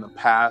he's done in the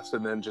past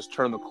and then just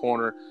turn the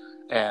corner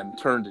and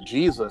turn to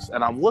Jesus.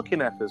 And I'm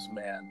looking at this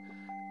man,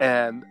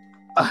 and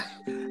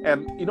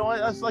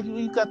it's like,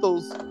 you've got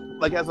those,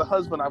 like, as a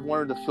husband, I've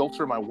learned to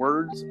filter my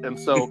words. And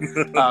so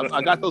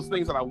I got those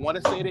things that I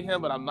want to say to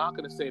him, but I'm not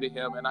going to say to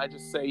him. And I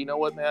just say, you know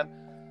what, man,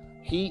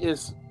 he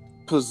is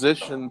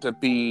positioned to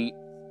be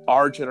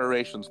our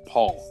generation's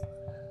Paul,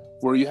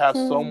 where you have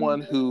someone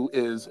who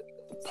is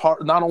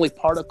not only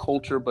part of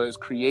culture, but is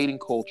creating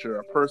culture,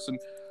 a person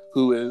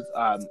who is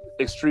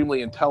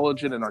extremely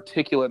intelligent and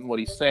articulate in what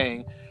he's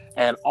saying,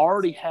 and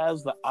already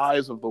has the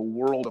eyes of the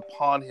world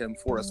upon him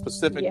for a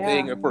specific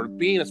thing, and for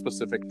being a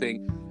specific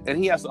thing. And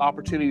he has the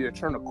opportunity to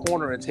turn a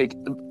corner and take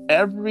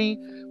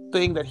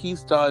everything that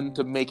he's done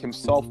to make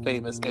himself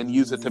famous and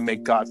use it to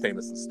make God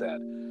famous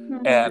instead.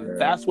 And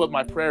that's what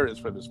my prayer is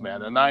for this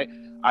man. And I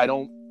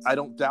don't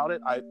doubt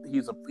it. He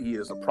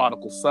is a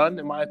prodigal son,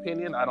 in my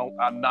opinion.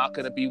 I'm not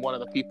going to be one of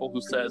the people who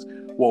says,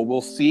 well,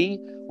 we'll see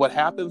what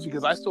happens,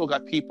 because I still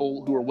got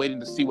people who are waiting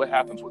to see what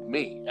happens with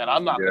me, and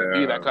I'm not going to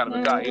be that kind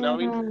of a guy. You know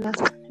what I mean?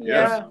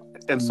 Yeah.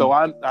 And so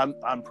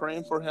I'm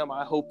praying for him.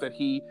 I hope that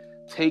he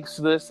takes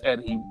this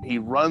and he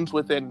runs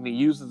with it, and he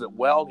uses it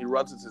well. He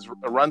runs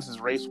his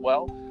race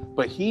well.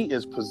 But he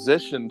is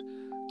positioned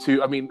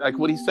to, I mean, like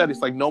what he said,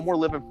 it's like, no more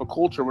living for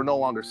culture. We're no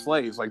longer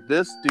slaves. Like,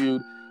 this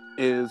dude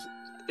is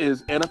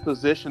in a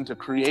position to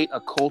create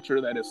a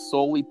culture that is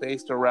solely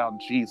based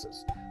around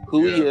Jesus,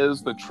 who he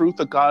is, the truth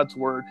of God's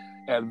word.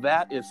 And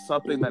that is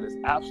something that is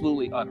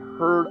absolutely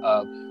unheard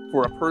of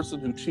for a person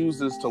who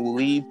chooses to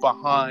leave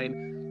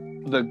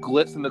behind the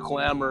glitz and the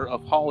glamour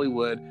of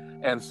Hollywood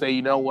and say,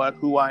 you know what,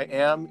 who I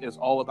am is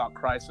all about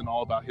Christ and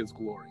all about his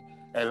glory.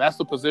 And that's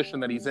the position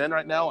that he's in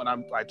right now. And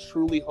I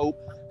truly hope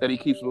that he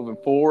keeps moving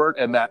forward,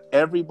 and that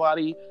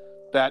everybody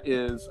that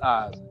is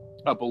a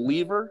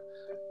believer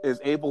is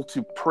able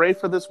to pray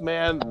for this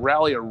man,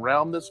 rally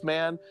around this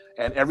man,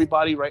 and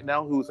everybody right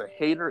now who's a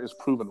hater is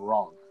proven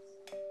wrong.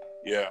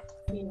 Yeah,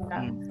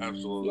 Yeah.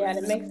 absolutely. Yeah, and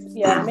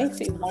it makes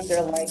me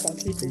wonder, like, when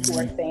people who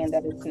are saying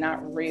that it's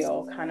not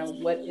real, kind of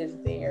what is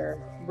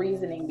their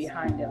reasoning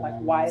behind it? Like,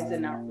 why is it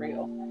not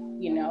real?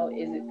 You know,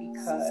 is it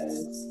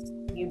because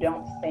you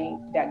don't think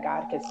that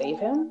God could save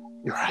him?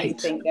 Right. Do you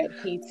think that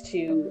he's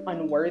too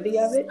unworthy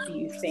of it? Do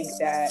you think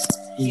that,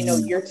 you know,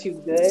 you're too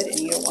good and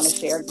you don't want to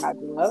share God's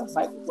love?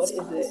 Like, what is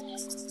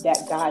it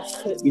that God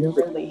couldn't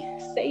really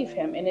save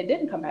him? And it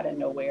didn't come out of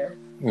nowhere.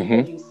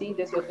 Because you see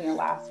this within the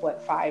last,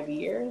 5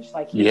 years?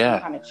 Like, he's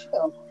kind of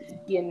chill,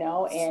 you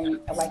know? And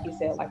like you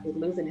said, like, with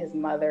losing his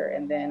mother,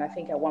 and then I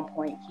think at one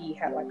point he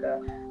had like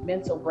a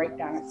mental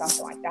breakdown or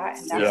something like that.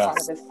 And that's part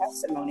of his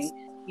testimony,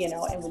 you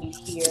know? And when you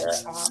hear,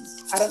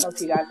 I don't know if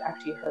you guys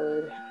actually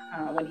heard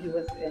when he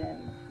was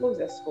in, what was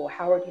that school?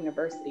 Howard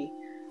University.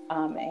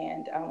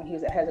 And when he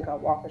was at Hezekiah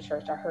Walker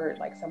Church, I heard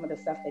like some of the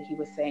stuff that he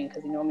was saying,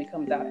 because he normally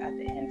comes out at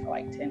the end for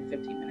like 10,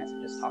 15 minutes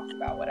and just talks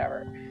about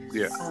whatever.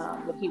 Yeah.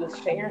 But he was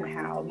sharing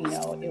how, you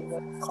know, it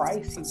was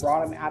Christ who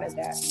brought him out of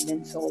that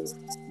mental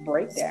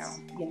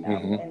breakdown, you know,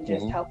 and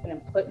just helping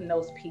him putting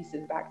those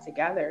pieces back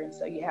together. And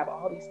so you have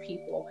all these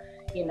people,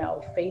 you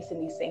know, facing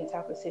these same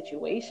type of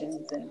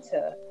situations, and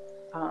to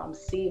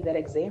see that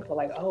example,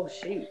 like, oh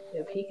shoot,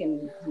 if he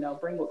can, you know,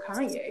 bring with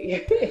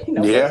Kanye, you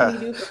know, what can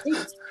he do for me?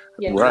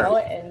 You know,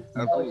 and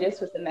so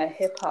just within that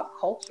hip hop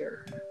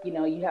culture, you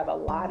know, you have a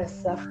lot of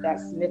stuff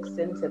that's mixed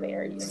into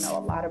there, you know, a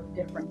lot of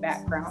different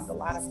backgrounds, a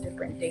lot of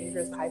different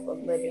dangerous type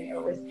of living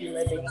or risky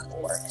living,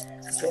 or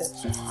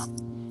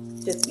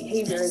just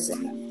behaviors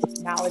and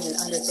knowledge and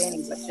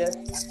understanding, but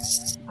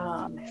just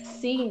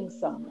seeing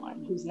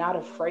someone who's not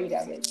afraid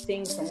of it,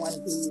 seeing someone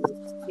who,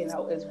 you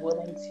know, is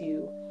willing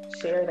to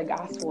share the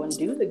gospel and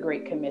do the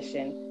Great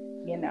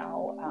Commission, you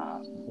know,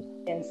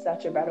 in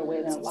such a better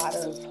way than a lot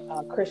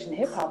of Christian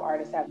hip hop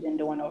artists have been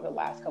doing over the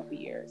last couple of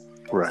years,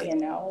 you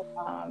know,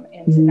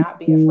 and to not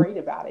be afraid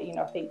about it. You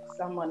know, I think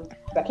someone,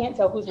 I can't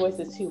tell whose voice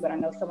is too, but I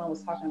know someone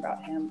was talking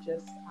about him,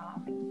 just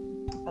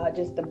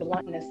the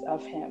bluntness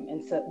of him,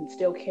 and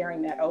still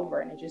carrying that over,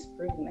 and it just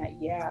proving that,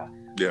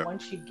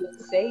 once you get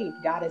saved,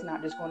 God is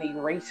not just going to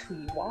erase who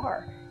you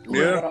are.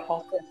 You're going to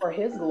offer for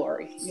his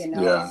glory, you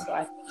know. So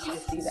I think you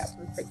just see that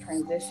perfect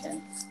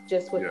transition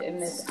just within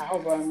this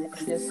album, and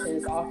just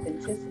his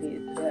authenticity,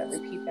 to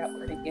repeat that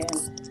word again,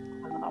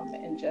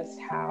 and just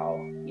how,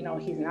 you know,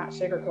 he's not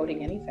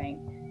sugarcoating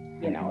anything,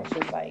 you know. It's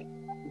just like,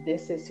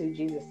 this is who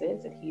Jesus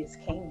is, and he is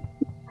king.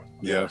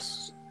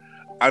 Yes.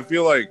 I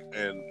feel like,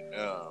 and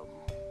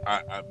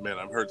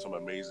I've heard some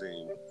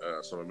amazing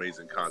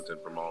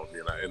content from all of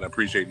you, and I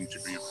appreciate each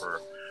of you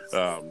for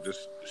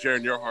just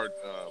sharing your heart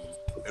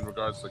in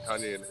regards to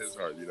Kanye and his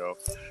heart, you know.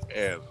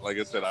 And like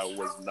I said, I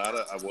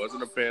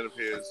wasn't a fan of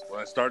his when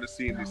I started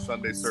seeing these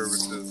Sunday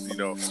services, you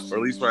know, or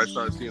at least when I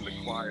started seeing the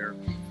choir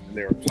and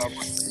they were covering,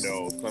 you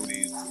know, some of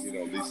these, you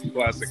know, these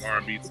classic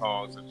R&B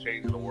songs and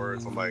changing the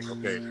words. I'm like,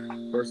 okay,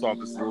 first off,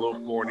 this is a little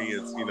corny.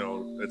 It's, you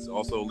know, it's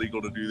also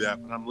illegal to do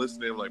that. But I'm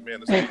listening, like,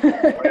 man, this is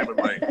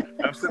like,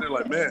 I'm sitting there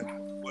like,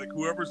 man, like,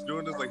 whoever's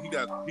doing this, like, he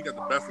got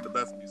the best of the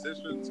best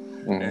musicians,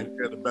 and he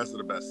got the best of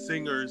the best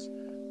singers,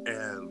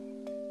 and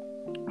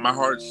my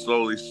heart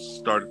slowly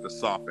started to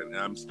soften, and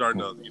I'm starting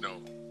to, you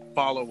know,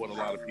 follow what a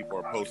lot of people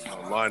are posting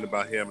online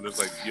about him, and it's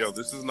like, yo,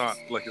 this is not,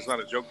 like, it's not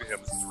a joke to him,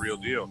 this is a real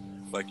deal.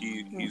 Like,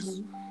 he's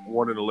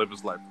wanting to live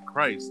his life for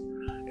Christ,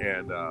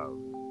 and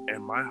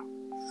my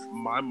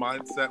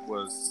mindset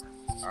was,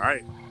 all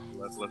right,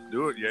 let's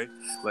do it, yay.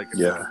 Like,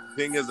 the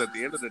thing is, at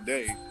the end of the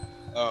day,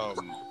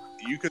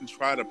 you can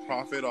try to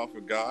profit off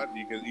of God,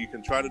 you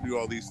can try to do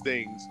all these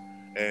things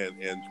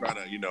and try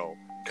to, you know,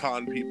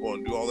 con people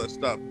and do all that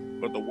stuff,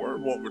 but the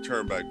word won't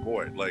return back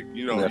void. Like,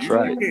 you know,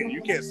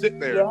 you can't sit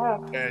there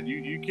and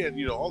you can't,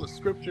 you know, all the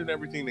scripture and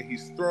everything that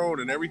he's thrown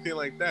and everything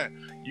like that,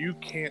 you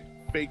can't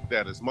fake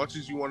that as much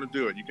as you want to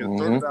do it. You can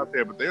throw it out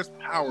there, but there's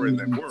power in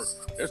that word.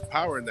 There's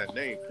power in that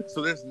name.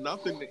 So there's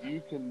nothing that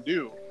you can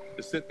do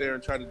to sit there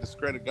and try to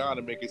discredit God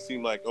and make it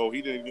seem like, oh,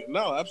 he didn't.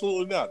 No,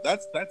 absolutely not.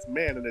 That's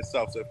man in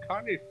itself. So if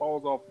Kanye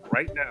falls off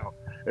right now,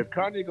 if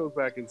Kanye goes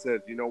back and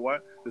says, you know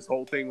what, this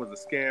whole thing was a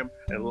scam,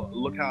 and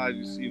look how I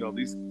just, you know,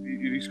 these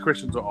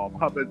Christians are all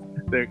puppets.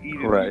 They're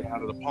eating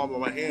out of the palm of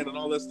my hand and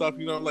all that stuff.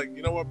 You know, like,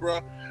 you know what, bro?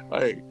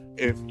 Like,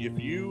 if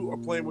you are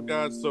playing with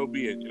God, so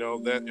be it. You know,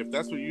 that if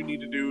that's what you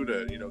need to do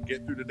to, you know,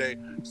 get through the day,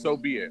 so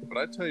be it. But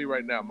I tell you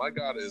right now, my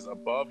God is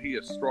above. He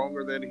is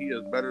stronger than, he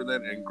is better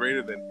than, and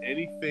greater than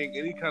anything,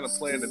 any kind of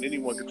plan that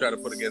anyone could try to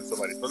put against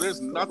somebody. So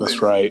there's nothing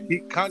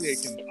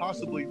Kanye can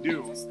possibly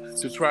do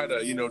to try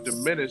to, you know,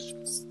 diminish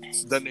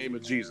the name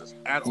of Jesus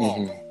at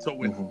all. So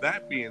with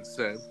that being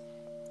said,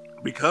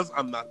 because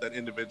I'm not that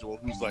individual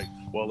who's like,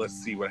 well, let's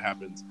see what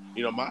happens.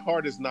 You know, my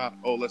heart is not,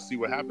 oh, let's see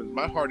what happens.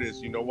 My heart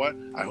is, you know what?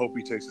 I hope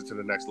he takes it to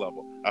the next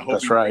level. I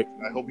hope I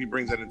hope he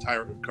brings that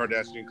entire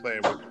Kardashian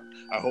clan with him.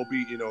 I hope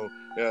he,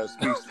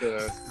 speaks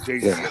to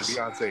Jay-Z and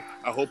Beyonce.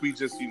 I hope he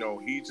just,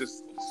 he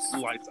just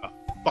lights a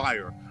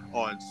fire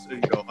on,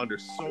 under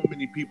so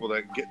many people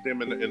that get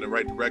them in the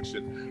right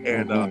direction,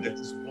 and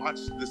just watch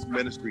this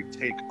ministry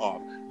take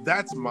off.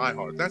 That's my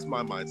heart. That's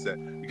my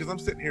mindset, because I'm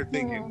sitting here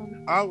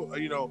thinking,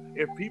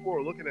 if people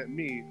are looking at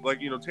me, like,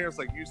 Terrence,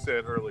 like you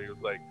said earlier,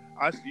 like,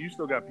 you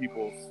still got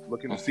people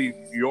looking to see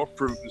your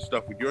fruit and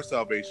stuff with your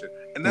salvation,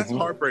 and that's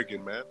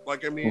heartbreaking, man.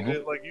 Like, I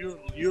mean, like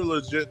you're a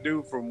legit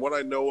dude from what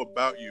I know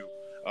about you.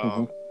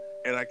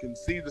 And I can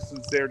see the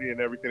sincerity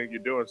in everything that you're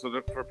doing. So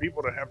for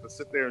people to have to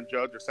sit there and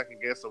judge or second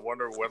guess and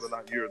wonder whether or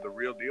not you're the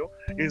real deal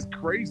is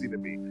crazy to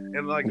me.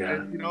 And like,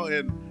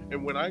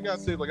 and when I got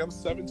saved, like, I was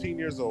 17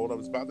 years old. I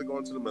was about to go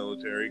into the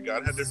military.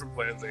 God had different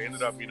plans. I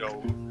ended up,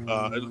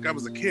 I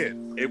was a kid.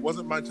 It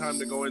wasn't my time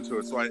to go into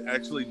it, so I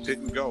actually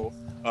didn't go.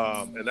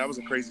 And that was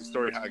a crazy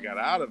story how I got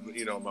out of,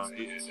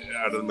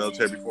 out of the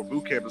military before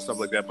boot camp and stuff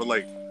like that. But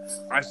like,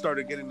 I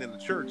started getting into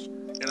church,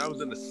 and I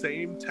was in the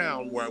same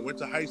town where I went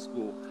to high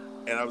school.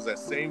 And I was that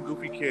same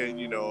goofy kid,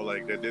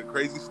 like, that did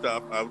crazy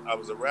stuff. I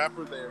was a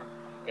rapper there,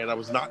 and I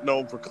was not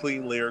known for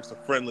clean lyrics or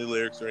friendly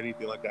lyrics or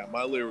anything like that.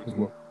 My lyrics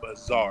were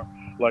bizarre.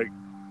 Like,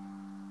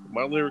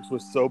 my lyrics were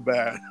so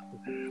bad.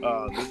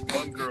 This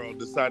one girl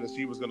decided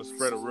she was going to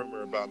spread a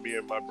rumor about me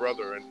and my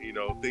brother and,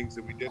 things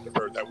that we did to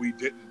her that we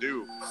didn't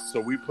do.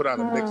 So we put out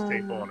a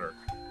mixtape on her.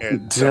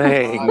 And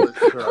dang.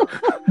 Her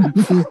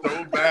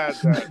so bad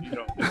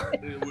that,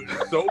 it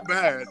was so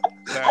bad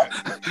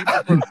that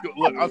people from school,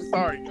 look, I'm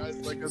sorry, guys,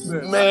 like I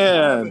said,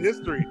 man,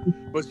 history,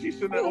 but she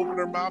shouldn't have opened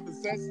her mouth and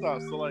said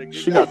stuff. So like,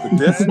 she got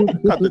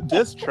the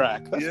diss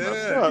track.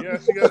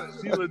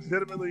 That's she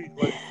legitimately,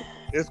 like,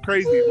 it's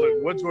crazy.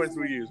 Look, what joints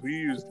we used? We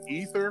used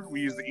Ether.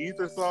 We used the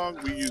Ether song.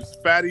 We used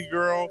Fatty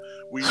Girl.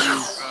 We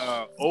used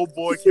Oh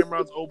Boy,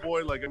 Cameron's Oh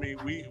Boy. Like, I mean,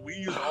 we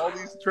used all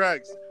these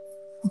tracks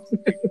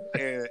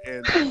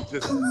and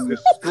just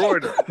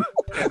destroyed her.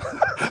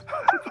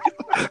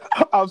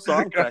 I'm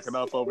sorry, I'm cracking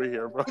up over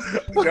here, bro.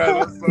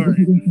 God, I'm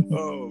sorry.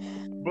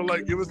 But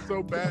like, it was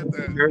so bad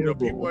that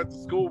people at the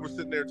school were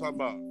sitting there talking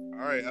about,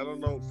 all right, I don't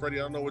know, Freddie,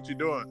 I don't know what you're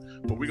doing,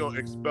 but we're going to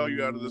expel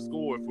you out of the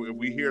school if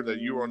we hear that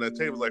you were on that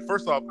table. It's like,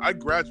 first off, I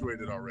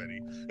graduated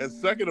already. And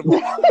second of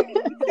all,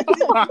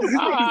 you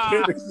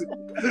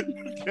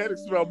can't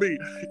expel me.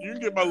 You can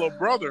get my little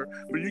brother,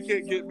 but you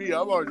can't get me.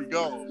 I'm already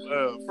gone.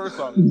 First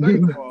off.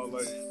 Second of all,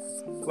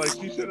 like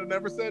she should have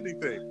never said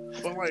anything.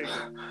 But like,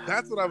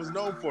 that's what I was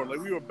known for. Like,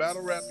 we were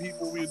battle rap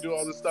people. We would do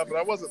all this stuff. And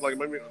I wasn't like,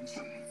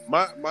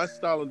 my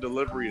style and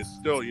delivery is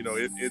still,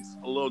 it's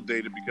a little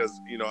dated because,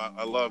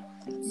 I love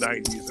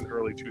 90s and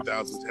early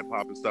 2000s hip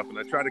hop and stuff. And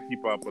I try to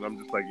keep up, but I'm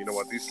just like, you know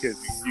what, these kids,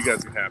 you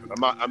guys can have it.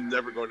 I'm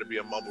never going to be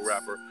a mumble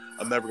rapper.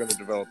 I'm never going to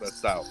develop that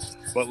style.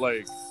 But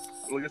like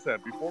I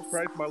said, before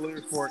Christ, my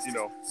lyrics weren't,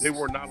 they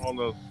were not on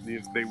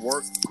they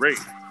weren't great.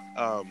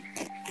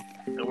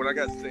 And when I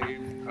got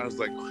saved, I was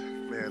like,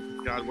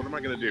 man, God, what am I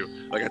gonna do?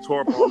 Like, I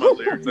tore up all my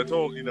lyrics. I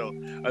told the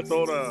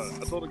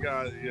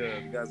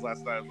guys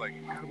last night, I was like,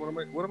 God, what am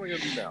I gonna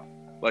do now?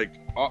 Like,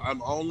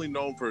 I'm only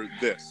known for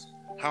this.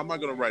 How am I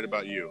gonna write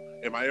about you?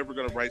 Am I ever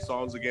gonna write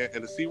songs again?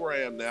 And to see where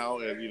I am now,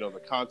 and the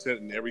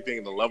content and everything,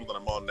 and the level that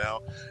I'm on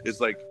now, it's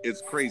like,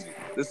 it's crazy.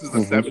 This is a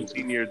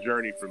 17-year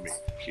journey for me,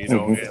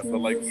 but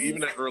like,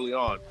 even early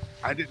on,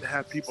 I didn't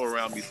have people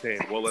around me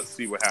saying, well, let's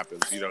see what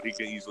happens. He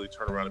can easily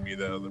turn around and be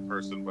that other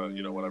person, but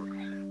whatever.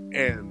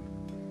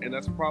 And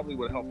that's probably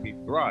what helped me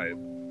thrive.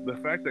 The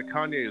fact that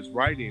Kanye is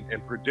writing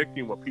and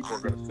predicting what people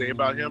are going to say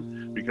about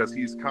him because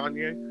he's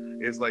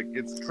Kanye is like,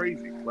 it's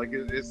crazy. Like,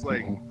 it's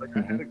like I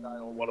had a guy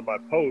on one of my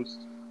posts.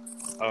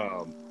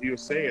 He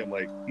was saying,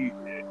 like, he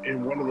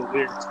in one of the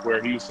lyrics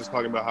where he was just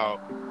talking about how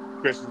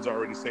Christians are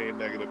already saying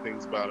negative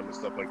things about him and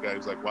stuff like that. He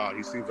was like, wow,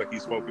 he seems like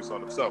he's focused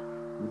on himself.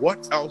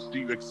 What else do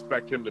you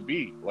expect him to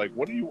be? Like,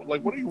 what do you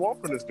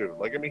want from this dude?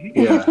 Like, I mean, he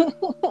can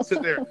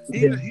sit there.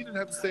 He didn't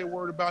have to say a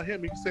word about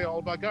him. He could say all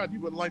about God.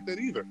 You wouldn't like that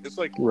either. It's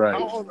like,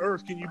 how on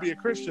earth can you be a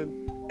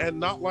Christian and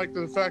not like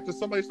the fact that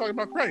somebody's talking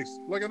about Christ?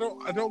 Like,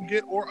 I don't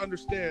get or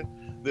understand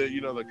the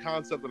the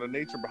concept and the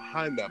nature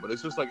behind that. But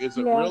it's just like, it's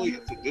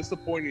a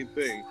disappointing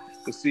thing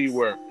to see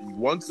where,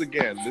 once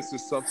again, this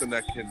is something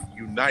that can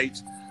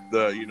unite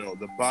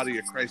the body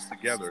of Christ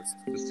together,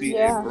 to see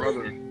a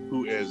brother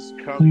who has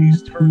come,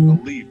 he's turned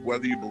a leaf,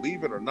 whether you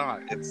believe it or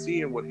not, and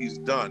seeing what he's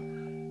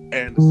done,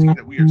 and to see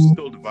that we are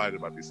still divided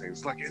about these things.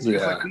 It's like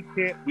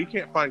we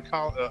can't find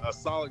a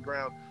solid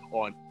ground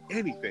on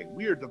anything.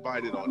 We are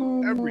divided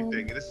on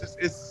everything, and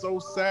it's so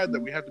sad that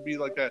we have to be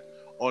like that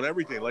on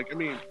everything. Like, I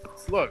mean,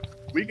 look,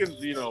 we can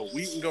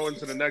go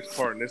into the next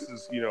part, and this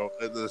is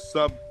the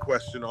sub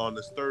question on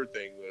this third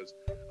thing was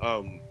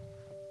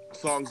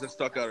songs that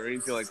stuck out or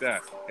anything like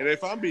that. And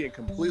if I'm being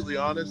completely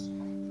honest,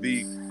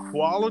 the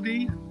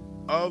quality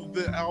of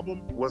the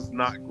album was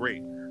not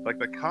great. Like,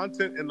 the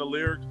content in the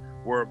lyrics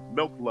were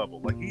milk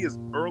level. Like, he is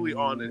early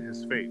on in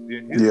his faith.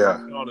 He's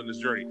early on in his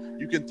journey.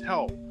 You can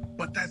tell.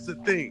 But that's the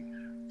thing.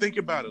 Think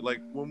about it.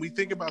 Like, when we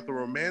think about the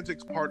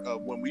romantics part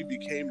of when we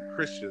became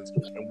Christians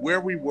and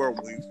where we were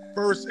when we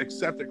first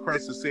accepted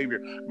Christ as Savior,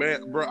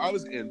 man, bro, I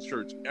was in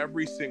church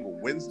every single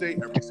Wednesday,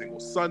 every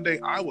single Sunday.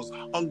 I was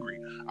hungry.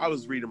 I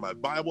was reading my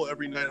Bible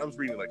every night. I was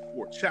reading like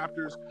 4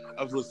 chapters.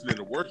 I was listening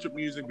to worship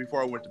music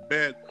before I went to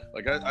bed.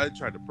 Like, I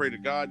tried to pray to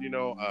God,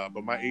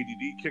 but my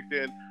ADD kicked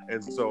in.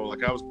 And so,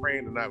 like, I was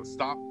praying and I would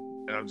stop.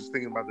 And I'm just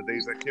thinking about the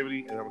day's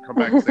activity, and I would come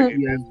back and say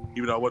amen,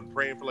 even though I wasn't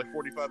praying for like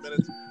 45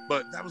 minutes.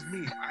 But that was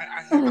me.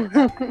 I had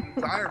a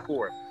desire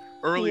for it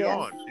early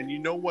on. And you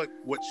know what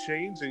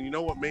changed? And you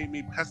know what made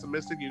me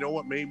pessimistic? You know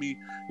what made me,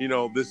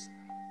 this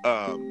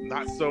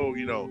not so,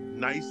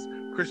 nice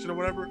Christian or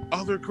whatever?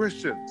 Other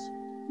Christians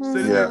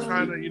sitting there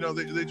trying to,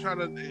 they trying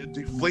to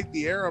deflate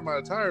the air on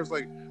my tires.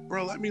 Like,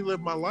 bro, let me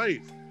live my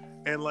life.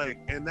 And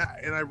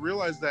I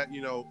realized that,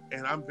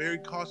 and I'm very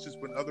cautious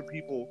when other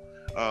people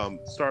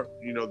start,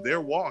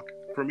 their walk,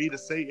 for me to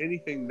say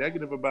anything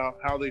negative about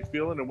how they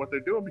feeling and what they're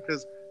doing,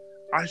 because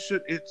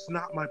it's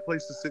not my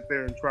place to sit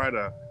there and try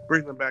to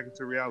bring them back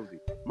into reality.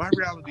 My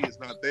reality is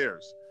not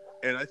theirs.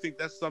 And I think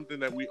that's something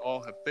that we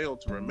all have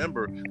failed to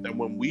remember, that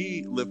when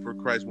we lived for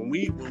Christ, when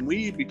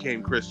we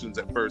became Christians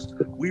at first,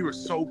 we were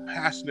so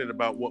passionate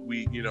about what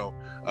we,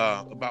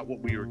 about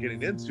what we were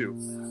getting into,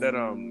 that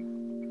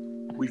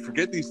we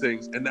forget these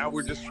things. And now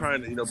we're just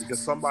trying to, because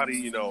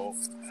somebody,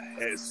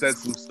 said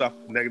some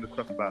negative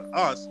stuff about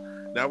us,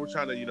 now we're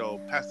trying to,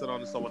 pass it on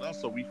to someone else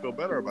so we feel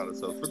better about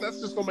ourselves. But that's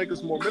just going to make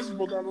us more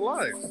miserable down the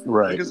line.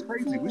 Right. Like, it's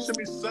crazy. We should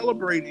be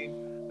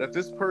celebrating that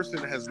this person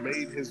has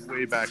made his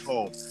way back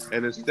home.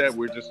 And instead,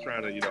 we're just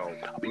trying to,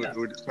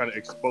 we're just trying to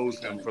expose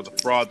him for the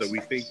fraud that we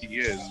think he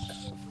is,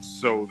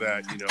 so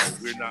that,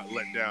 we're not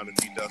let down if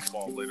he does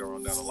fall later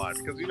on down the line.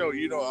 Because,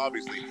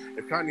 obviously,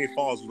 if Kanye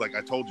falls, like,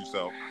 I told you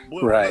so.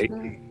 Right.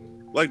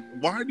 Like,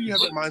 why do you have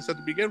that mindset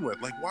to begin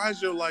with? Like, why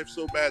is your life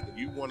so bad that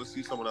you want to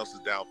see someone else's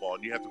downfall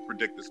and you have to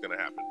predict it's going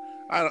to happen?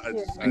 I don't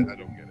get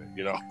it,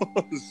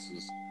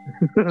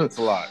 it's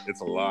a lot.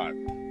 It's a lot.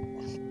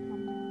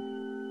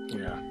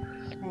 Yeah.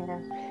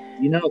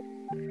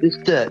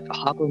 Just to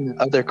hop on the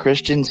other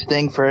Christians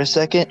thing for a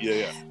second.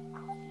 Yeah.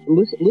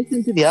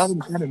 Listening to the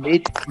album kind of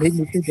made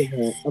me think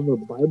of a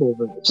Bible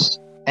verse.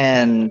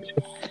 And,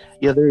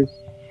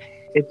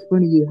 it's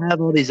funny, you have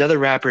all these other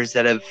rappers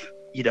that have,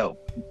 you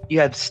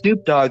have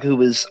Snoop Dogg, who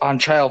was on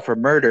trial for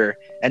murder,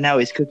 and now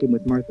he's cooking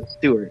with Martha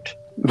Stewart.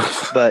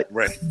 But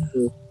right.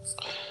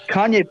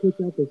 Kanye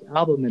puts out this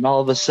album, and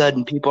all of a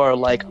sudden people are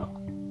like,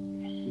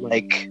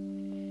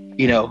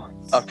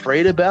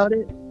 afraid about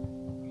it.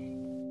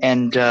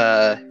 And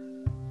I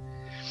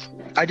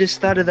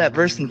just thought of that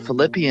verse in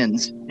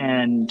Philippians,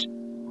 and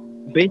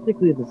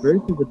basically the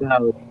verse is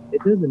about, it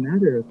doesn't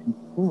matter if he's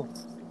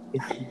false,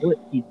 it's what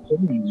he's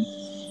saying.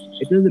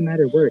 It doesn't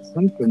matter where it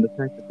comes from, the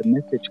fact that the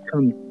message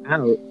comes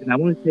out. And I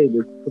want to say it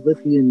was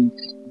Philippians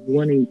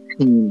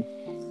 1:18.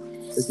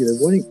 It's either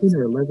 1:18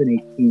 or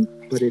 11:18.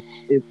 But it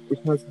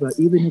talks about,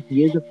 even if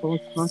he is a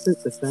false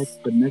prophet, the fact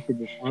that the message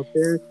is out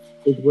there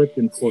is what's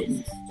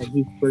important. And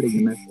he's spreading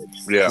the message.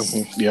 Yeah.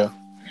 Mm-hmm. Yeah.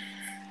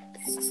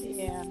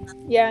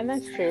 Yeah, and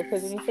that's true.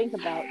 Because when you think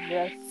about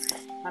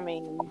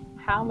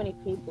how many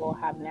people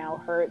have now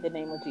heard the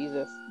name of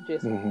Jesus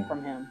just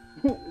from him,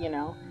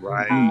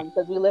 Right.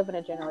 Because we live in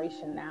a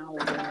generation now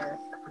where,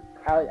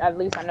 at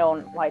least I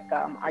know, like,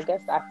 I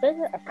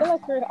feel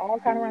like we're all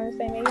kind of around the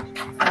same age,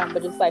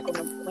 but just like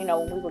when we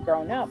were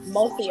growing up,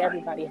 mostly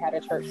everybody had a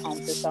church home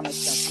to some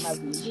extent.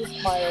 Somebody was in youth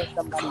choir,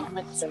 somebody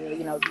went to, the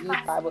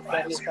youth Bible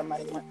study,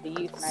 somebody went to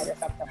youth night or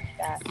something like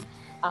that.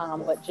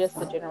 But just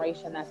the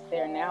generation that's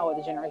there now, or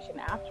the generation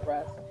after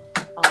us,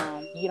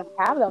 you don't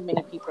have that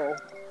many people,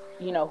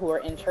 who are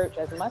in church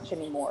as much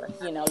anymore.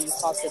 You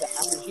talk to the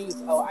average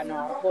youth, I know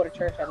I don't go to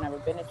church, I've never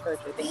been to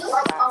church, or things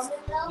like that,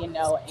 and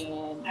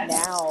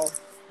now,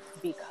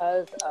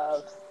 because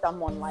of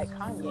someone like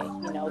Kanye,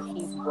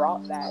 he's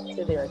brought that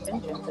to their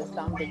attention to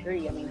some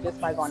degree. I mean, just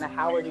by going to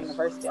Howard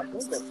University, I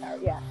believe it's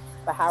Howard,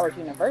 but Howard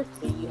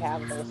University, you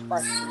have those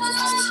freshmen, you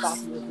have those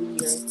sophomores,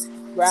 juniors,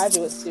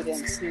 graduate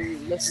students who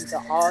listen to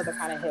all the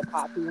kind of hip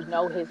hop, who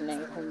know his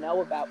name, who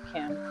know about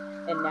Kim,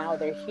 and now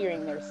they're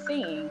seeing,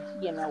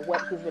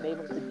 what he's been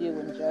able to do,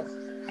 and just,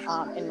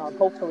 and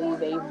hopefully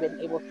they've been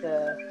able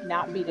to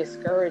not be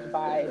discouraged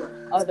by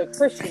other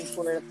Christians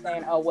who are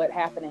saying, oh, what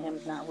happened to him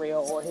is not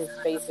real, or his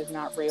faith is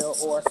not real,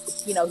 or,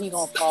 he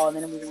gonna fall, and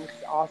then we're gonna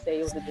all say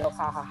it was a joke,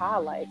 ha ha ha.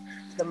 Like,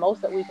 the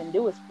most that we can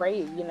do is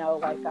pray,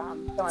 like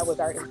somebody was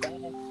already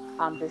saying,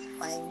 just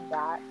praying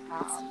that,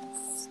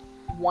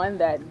 one,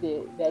 that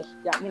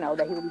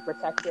he would be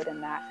protected,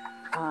 and that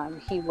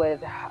he would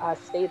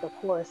stay the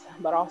course,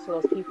 but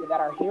also those people that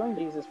are hearing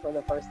Jesus for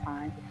the first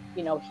time,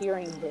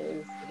 hearing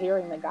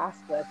the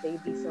gospel, that they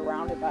be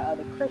surrounded by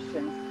other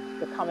Christians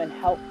to come and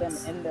help them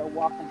in their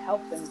walk and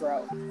help them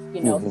grow,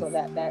 so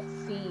that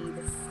seed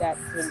that's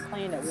been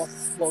planted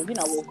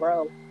will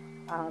grow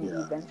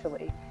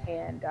eventually.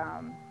 And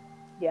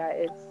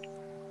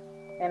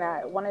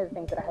And one of the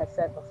things that I had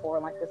said before,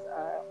 like this,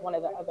 one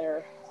of the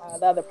other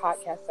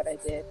podcasts that I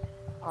did,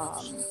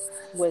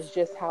 was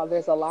just how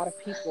there's a lot of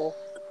people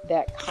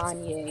that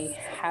Kanye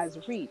has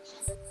reached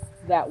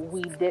that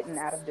we didn't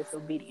out of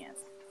disobedience.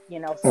 You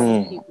know, so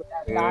many people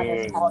that God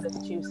has called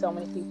us to, so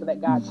many people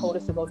that God told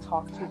us to go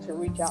talk to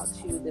reach out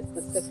to this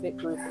specific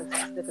group or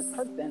specific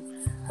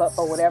person, but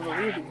for whatever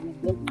reason we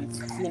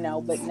didn't, you know.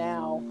 But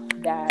now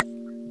that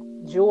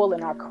jewel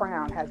in our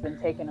crown has been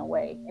taken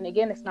away, and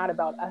again, it's not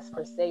about us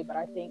per se, but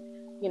I think,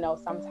 you know,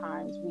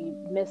 sometimes we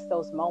miss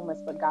those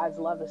moments, but God's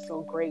love is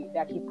so great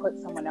that he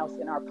puts someone else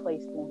in our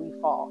place when we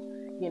fall,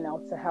 you know,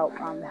 to help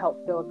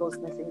fill those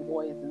missing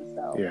voids. And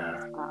so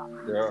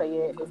so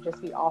yeah, it would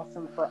just be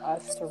awesome for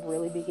us to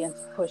really begin to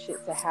push it,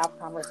 to have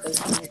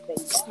conversations and say,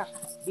 yeah,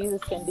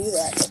 Jesus can do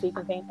that. If he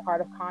can change the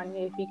heart of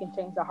Kanye, if he can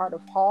change the heart of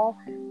Paul,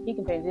 he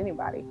can change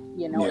anybody,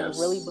 you know. And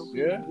really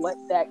believe what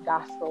that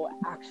gospel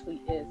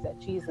actually is, that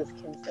Jesus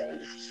can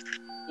save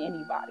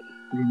anybody,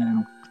 you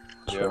know.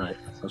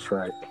 That's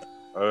right.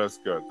 Oh, that's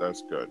good.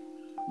 That's good,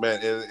 man.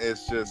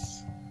 It's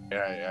just,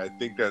 I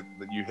think that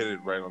you hit it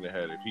right on the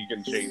head. If he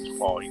can change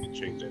Paul, he can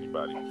change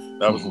anybody.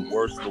 That was the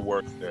worst of the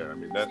worst there. I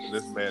mean,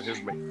 this man,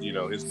 his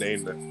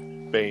name, the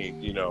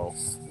fame,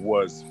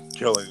 was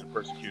killing and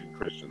persecuting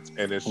Christians,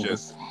 and it's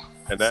just,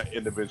 and that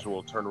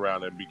individual turned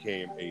around and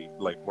became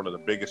one of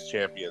the biggest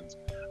champions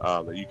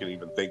that you can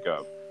even think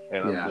of.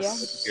 And I'm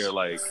just here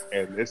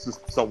and this is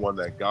someone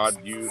that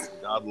God used,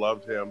 God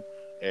loved him.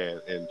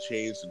 And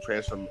changed and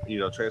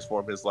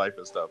transform his life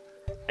and stuff.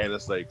 And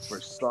it's like,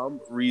 for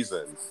some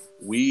reason,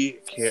 we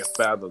can't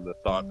fathom the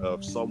thought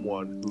of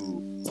someone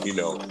who,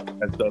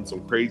 has done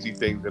some crazy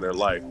things in their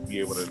life be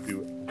able to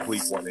do a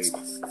complete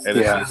 180. And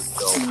it's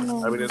just,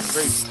 I mean, it's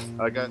crazy.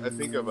 Like, I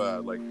think of,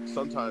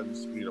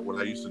 sometimes, when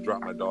I used to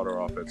drop my daughter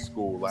off at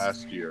school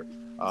last year,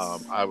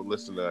 I would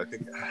listen to, I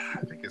think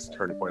it's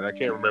Turning Point. I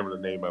can't remember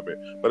the name of it,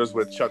 but it's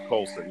with Chuck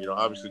Colson.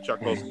 Obviously Chuck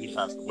Colson, he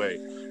passed away,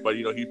 but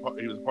he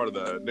was part of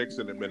the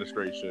Nixon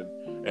administration,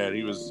 and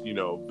he was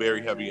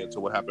very heavy into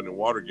what happened in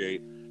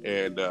Watergate,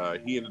 and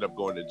he ended up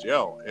going to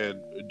jail.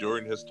 And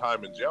during his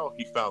time in jail,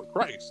 he found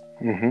Christ,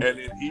 and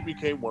he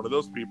became one of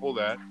those people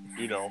that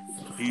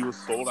he was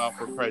sold out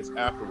for Christ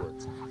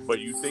afterwards. But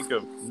you think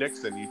of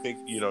Nixon,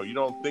 you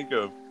don't think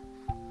of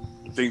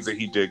things that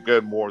he did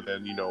good more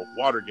than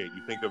Watergate.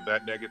 You think of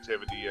that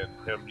negativity and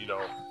him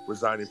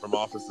resigning from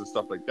office and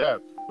stuff like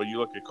that, but you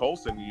look at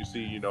Colson and you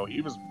see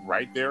he was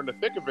right there in the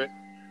thick of it,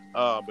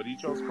 but he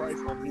chose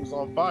Christ and he was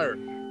on fire.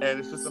 And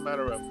it's just a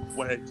matter of,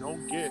 what I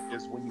don't get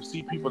is when you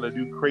see people that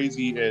do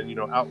crazy and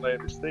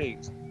outlandish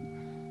things,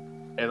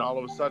 and all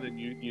of a sudden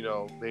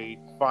they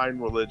find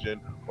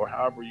religion, or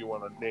however you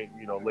want to name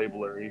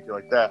label it or anything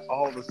like that,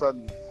 all of a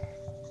sudden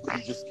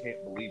you just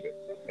can't believe it.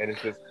 And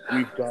it's just,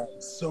 we've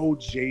gotten so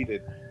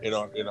jaded in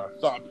our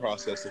thought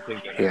process to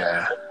think that we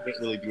can't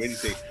really do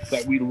anything,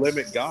 that we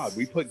limit God.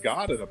 We put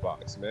God in a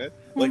box, man.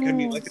 That's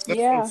what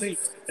I'm saying.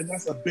 And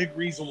that's a big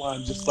reason why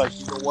I'm just like,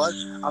 what?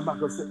 I'm not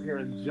going to sit here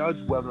and judge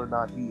whether or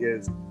not he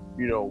is,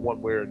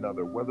 one way or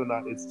another, whether or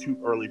not it's too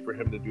early for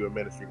him to do a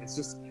ministry.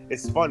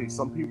 It's funny.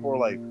 Some people are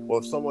like, well,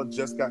 if someone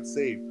just got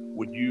saved,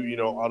 would you,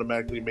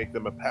 automatically make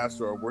them a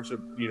pastor or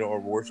worship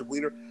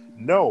leader?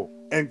 No.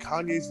 And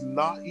Kanye's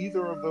not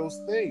either of those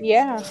things.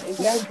 Yeah,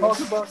 exactly. Talk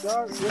about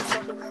God. There's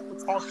nothing wrong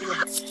with talking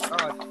about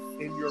God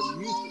in your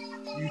music.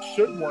 You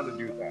should want to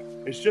do that.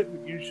 You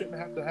shouldn't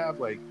have to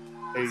have a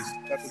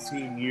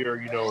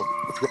 17-year, you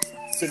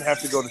shouldn't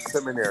have to go to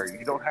seminary.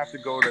 You don't have to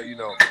go to, you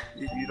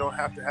don't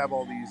have to have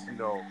all these,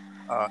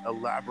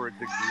 elaborate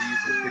degrees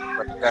and things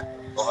like that,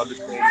 or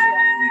understanding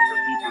Greek or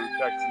Hebrew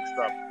text and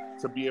stuff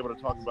to be able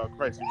to talk about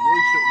Christ. It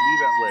really shouldn't be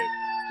that way.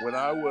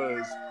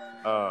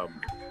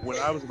 When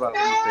I was about,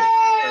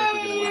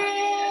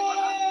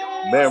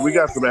 man, we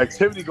got some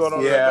activity going on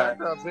in the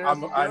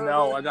background. I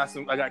know. I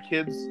got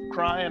kids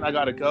crying. I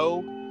gotta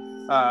go.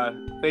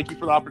 Thank you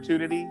for the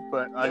opportunity,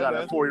 but I got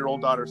a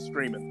 4-year-old daughter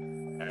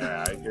screaming.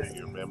 Yeah, I hear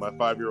you, man. My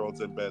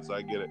 5-year-old's in bed, so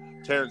I get it.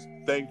 Terrence,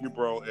 thank you,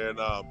 bro. And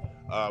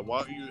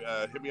why don't you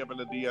hit me up in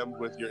the DM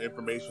with your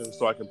information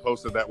so I can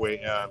post it that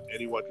way,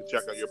 anyone can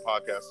check out your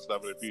podcast and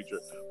stuff in the future.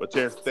 But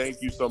Terrence,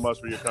 thank you so much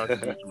for your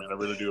contribution, man. I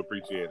really do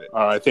appreciate it.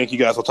 All right, thank you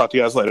guys. I'll talk to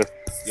you guys later.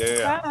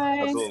 Yeah, bye.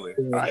 Absolutely.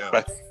 All right,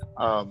 bye.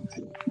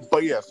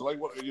 But yeah, so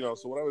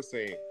what I was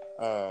saying,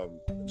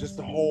 just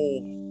the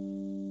whole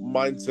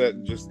mindset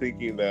and just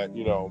thinking that,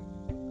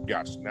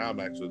 gosh, now I'm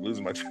actually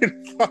losing my train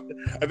of thought.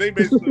 I think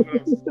basically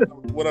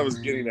what I was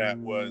getting at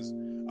was,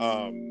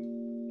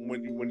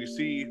 when you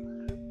see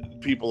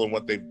people and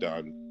what they've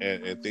done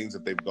and things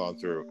that they've gone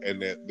through,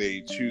 and that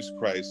they choose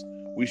Christ,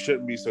 we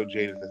shouldn't be so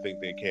jaded to think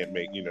they can't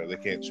make, they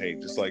can't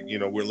change. It's like,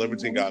 we're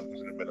limiting God,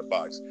 putting him in a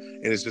box.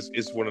 And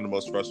it's one of the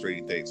most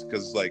frustrating things,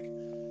 because it's like,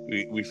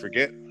 we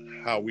forget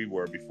how we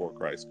were before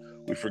Christ.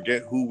 We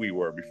forget who we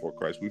were before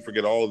Christ. We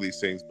forget all of these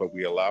things, but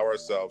we allow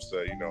ourselves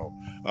to,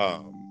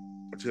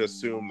 to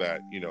assume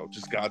that,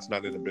 just God's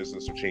not in the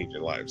business of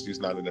changing lives. He's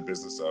not in the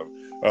business of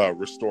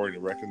restoring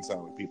and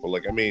reconciling people.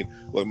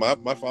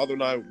 My father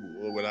and I,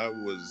 when I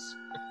was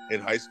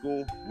in high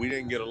school, we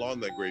didn't get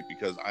along that great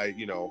because I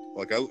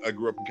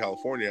grew up in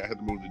California. I had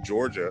to move to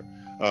Georgia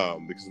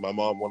because my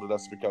mom wanted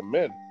us to become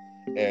men.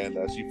 And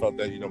she felt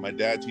that, my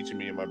dad teaching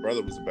me and my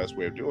brother was the best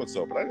way of doing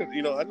so. But I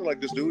didn't like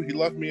this dude. He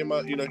left me and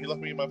my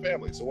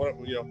family. So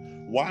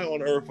why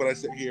on earth would I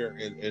sit here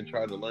and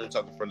try to learn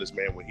something from this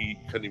man when he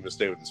couldn't even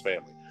stay with his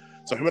family?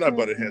 So him and I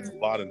butted heads a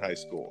lot in high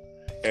school.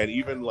 And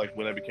even like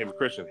when I became a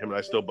Christian, him and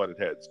I still butted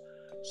heads.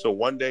 So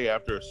one day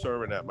after a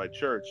sermon at my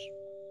church,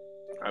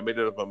 I made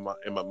it up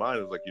in my mind.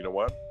 I was like, you know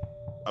what?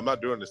 I'm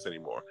not doing this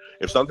anymore.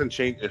 If something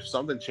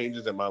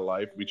changes in my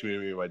life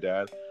between me and my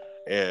dad,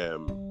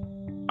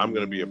 I'm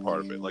going to be a part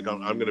of it. Like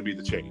I'm going to be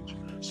the change.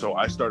 So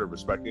I started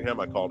respecting him.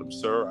 I called him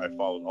sir. I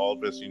followed all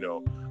of his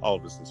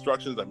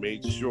instructions. I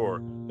made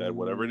sure that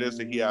whatever it is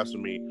that he asked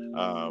of me,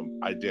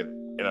 I did it.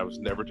 And I was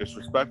never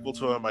disrespectful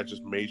to him. I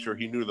just made sure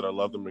he knew that I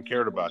loved him and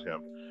cared about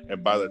him.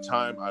 And by the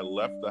time I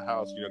left the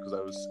house, because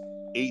I was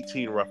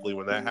 18 roughly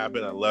when that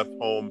happened, I left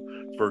home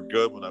for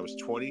good when I was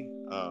 20. He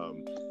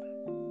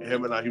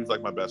was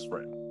like my best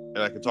friend. And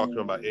I could talk to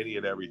him about any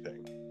and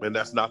everything. And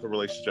that's not the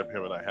relationship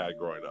him and I had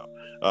growing up.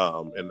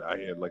 And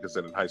like I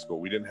said, in high school,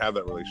 we didn't have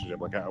that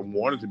relationship. Like I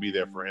wanted to be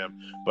there for him,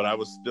 but I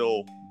was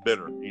still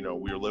bitter. We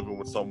were living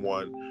with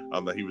someone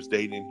that he was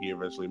dating. He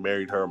eventually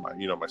married her,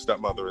 my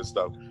stepmother and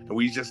stuff. And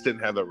we just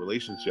didn't have that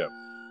relationship.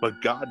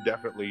 But God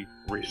definitely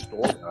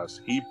restored us.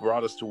 He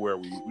brought us to where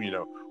we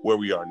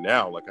are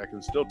now. Like I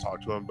can still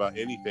talk to him about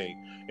anything.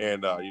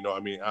 And,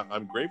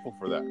 I'm grateful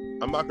for that.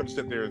 I'm not going to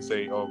sit there and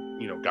say, oh,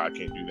 God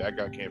can't do that.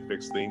 God can't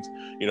fix things.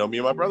 Me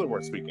and my brother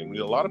weren't speaking.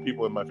 A lot of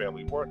people in my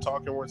family weren't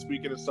talking, weren't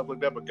speaking and stuff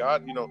like that. But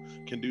God,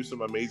 can do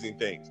some amazing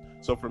things.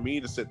 So for me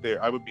to sit there,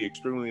 I would be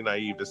extremely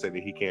naive to say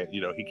that he can't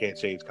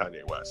change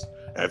Kanye West.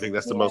 And I think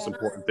that's the most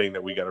important thing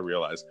that we got to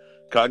realize.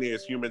 Kanye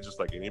is human just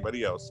like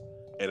anybody else.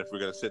 And if we're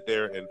going to sit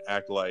there and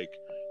act like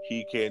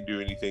he can't do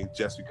anything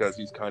just because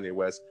he's Kanye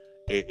West,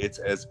 it's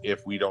as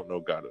if we don't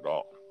know God at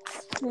all.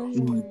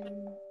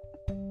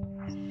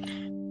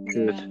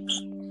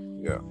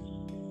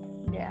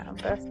 Yeah,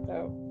 that's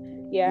dope.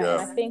 Yeah,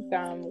 and I think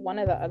one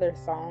of the other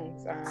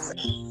songs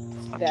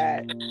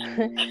that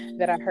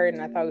that I heard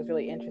and I thought was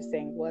really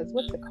interesting was,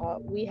 what's it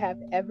called? We Have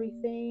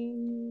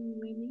Everything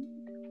We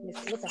Need.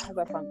 How's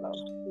that song go?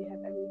 We have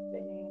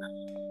everything.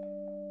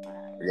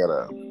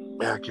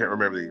 I can't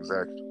remember the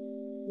exact.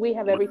 We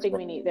have everything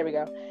we need. There we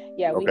go.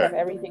 Yeah, we have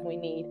everything we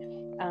need.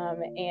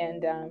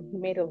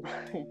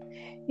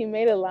 He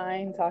made a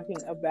line talking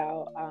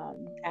about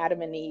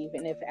Adam and Eve,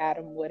 and if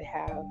Adam would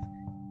have,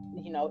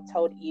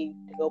 told Eve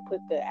to go put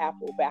the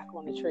apple back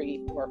on the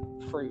tree, or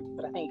fruit,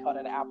 but I think he called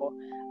it an apple,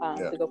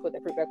 to go put the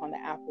fruit back on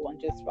the apple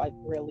and just like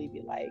really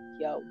be like,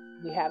 yo,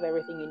 we have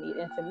everything you need.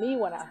 And to me,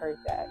 when I heard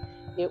that,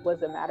 it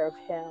was a matter of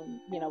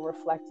him,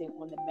 reflecting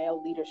on the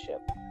male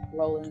leadership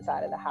role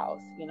inside of the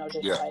house, like,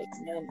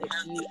 man, if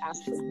you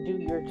actually do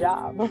your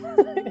job, as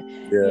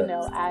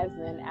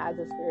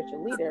a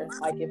spiritual leader,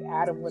 like if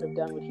Adam would have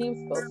done what he was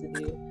supposed to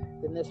do,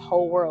 then this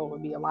whole world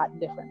would be a lot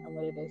different than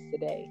what it is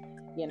today.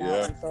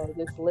 And so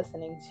just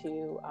listening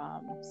to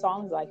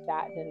songs like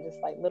that and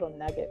just like little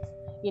nuggets,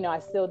 I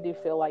still do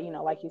feel like,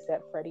 like you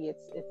said, Freddie,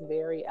 it's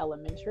very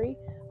elementary,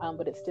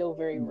 but it's still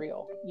very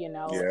real, and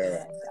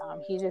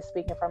he's just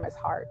speaking from his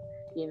heart,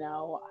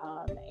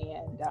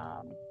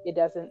 it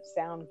doesn't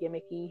sound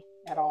gimmicky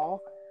at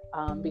all,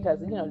 because,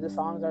 the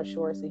songs are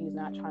short, so he's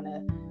not trying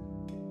to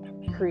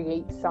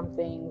create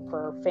something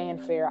for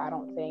fanfare. I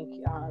don't think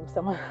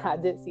I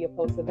did see a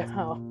post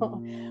about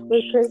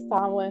with Chris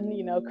Tomlin.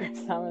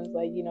 Chris Tomlin's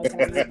like, can I use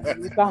my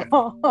new song?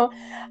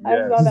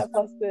 I saw that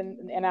post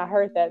and I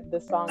heard that the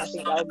song, I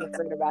think I was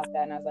afraid about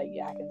that, and I was like,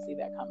 yeah, I can see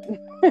that coming.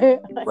 I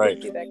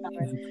can see that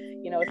coming.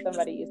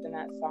 Somebody using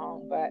that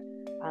song, but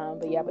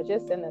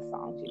just in the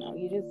songs,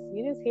 you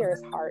just hear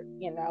his heart,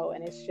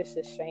 and it's just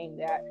a shame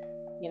that,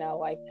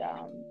 like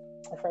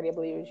Freddie, I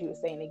believe as you were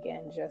saying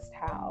again, just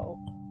how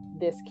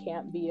this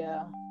can't be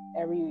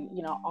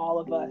all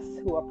of us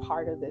who are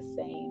part of this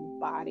same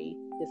body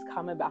just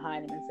coming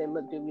behind him and say,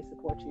 look, dude, we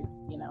support you,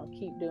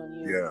 keep doing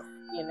you,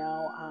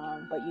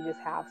 but you just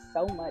have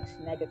so much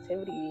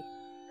negativity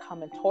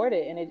coming toward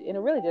it, and it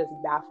really just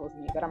baffles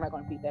me. But I'm not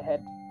going to beat the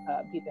head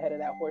of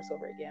that horse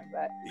over again.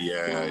 But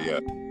I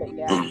think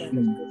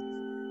it's just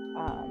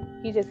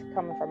he's just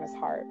coming from his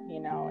heart,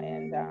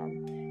 and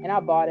I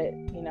bought it,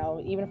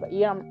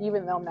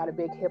 even though I'm not a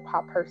big hip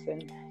hop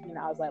person,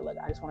 I was like, look,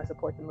 I just want to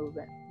support the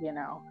movement, and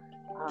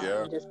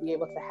just be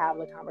able to have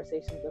the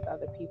conversations with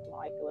other people.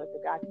 Like, look,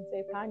 if God can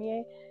save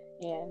Kanye,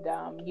 and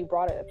you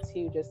brought it up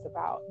too, just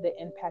about the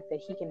impact that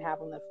he can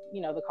have on the,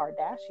 the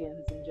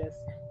Kardashians, and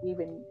just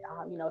even,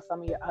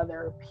 some of your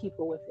other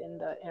people within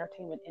the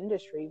entertainment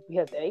industry,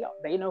 because they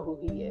know who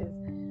he is,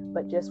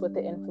 but just with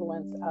the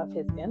influence of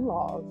his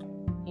in-laws,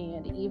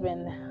 and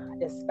even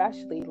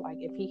especially like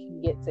if he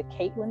can get to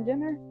Caitlyn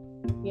Jenner,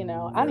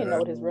 I didn't know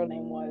what his real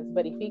name was,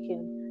 but if he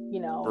can,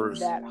 Bruce.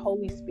 That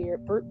Holy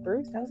Spirit,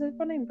 Bruce, that was his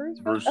real name, Bruce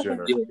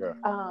Jenner.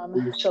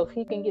 So if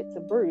he can get to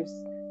Bruce,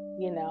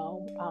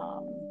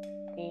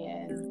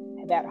 and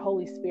that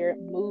Holy Spirit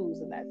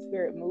moves and that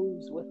Spirit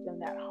moves within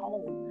that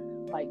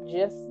home, like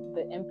just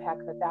the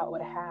impact that that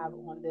would have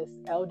on this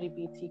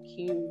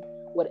LGBTQ,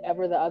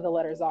 whatever the other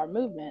letters are,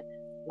 movement,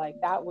 like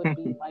that would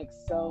be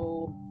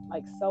so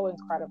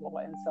incredible.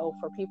 And so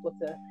for people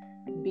to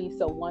be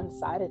so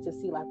one-sided to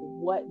see like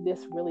what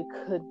this really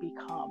could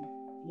become,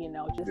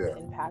 just the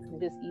impact and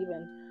just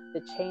even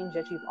the change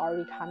that you've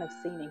already kind of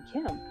seen in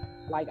Kim.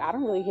 Like I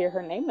don't really hear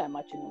her name that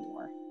much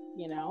anymore,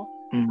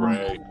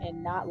 Right.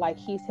 and not like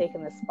he's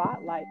taking the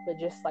spotlight, but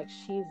just like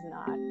she's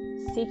not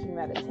seeking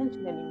that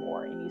attention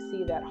anymore. And you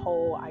see that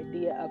whole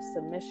idea of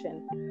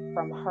submission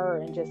from her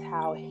and just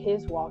how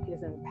his walk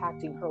is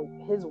impacting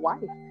his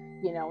wife,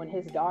 and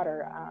his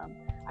daughter.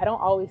 I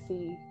don't always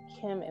see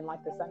Kim in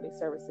like the Sunday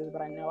services,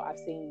 but I know I've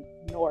seen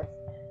North,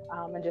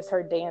 and just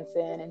her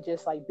dancing and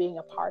just like being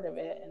a part of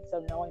it. And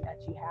so knowing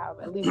that you have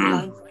at least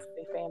one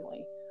Sunday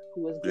family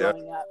who is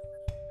growing up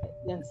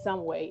in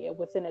some way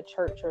within a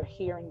church or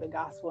hearing the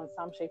gospel in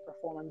some shape or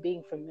form and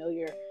being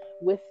familiar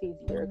with these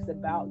lyrics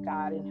about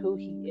God and who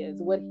he is,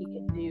 what he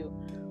can do.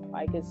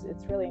 Like it's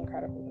really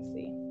incredible to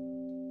see.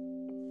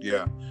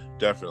 Yeah,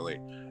 definitely.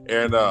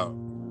 And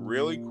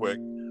really quick,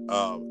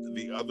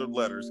 the other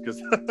letters,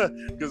 because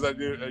I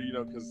do,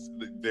 because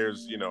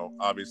there's,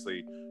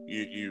 obviously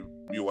you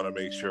want to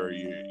make sure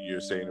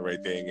you're saying the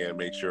right thing and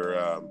make sure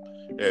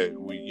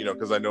we,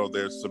 because I know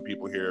there's some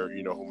people here,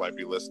 who might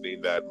be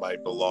listening that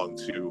might belong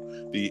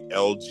to the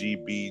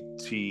LGBTQIA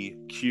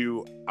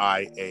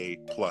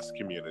plus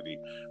community.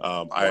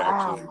 I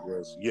actually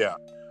was,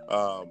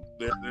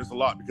 there's a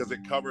lot because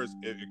it covers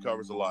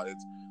a lot.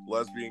 It's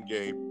lesbian,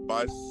 gay,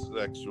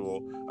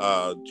 bisexual,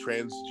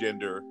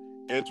 transgender,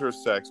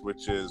 intersex,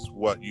 which is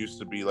what used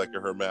to be like a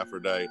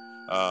hermaphrodite,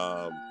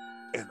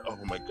 and oh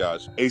my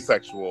gosh,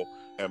 asexual,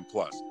 and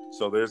plus.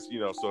 So there's,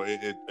 so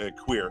it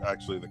queer,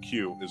 actually the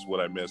Q is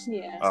what I missed.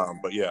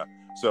 But yeah,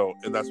 so,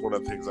 and that's one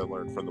of the things I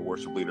learned from the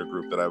worship leader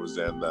group that I was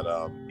in, that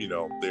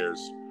there are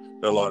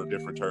a lot of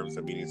different terms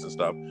and meanings and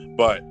stuff.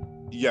 But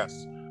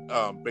yes,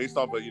 based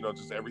off of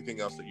just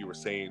everything else that you were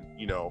saying,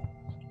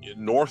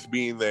 North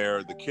being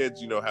there, the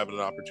kids, having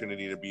an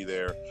opportunity to be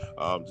there,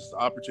 just the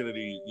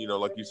opportunity,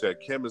 like you said,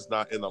 Kim is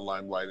not in the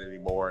limelight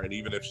anymore, and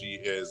even if she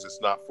is,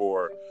 it's not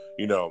for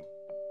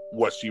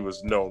what she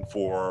was known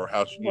for, or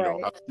how she,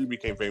 how she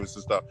became famous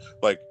and stuff.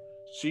 Like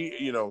she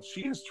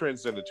has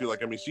transcended too.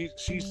 Like I mean,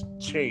 she's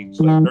changed.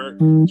 Like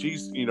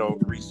she's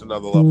reached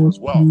another level as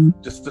well.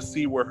 Just to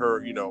see where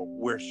her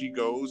where she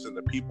goes and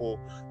the people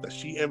that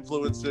she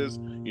influences.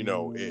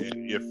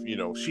 If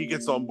she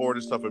gets on board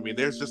and stuff. I mean,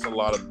 there's just a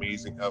lot of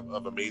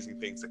amazing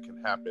things that can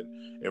happen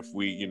if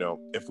we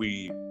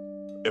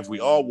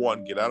all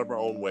get out of our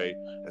own way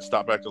and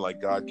stop acting like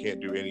God can't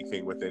do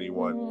anything with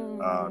anyone.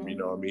 I mean,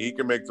 he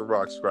can make the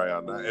rocks cry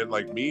out. And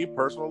like me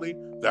personally,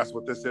 that's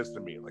what this is to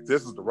me. Like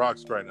this is the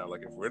rocks cry now.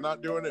 Like if we're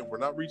not doing it, if we're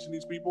not reaching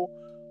these people,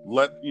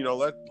 let Ye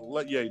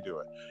do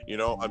it.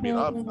 I mean,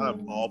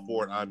 I'm all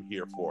for it. I'm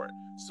here for it.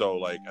 So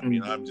like, I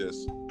mean, I'm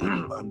just,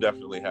 I'm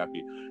definitely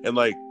happy. And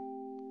like,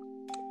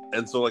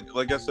 and so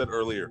like I said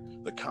earlier,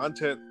 the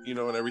content, and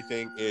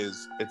everything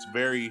it's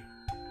very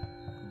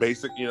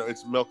basic,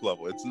 it's milk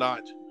level. It's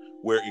not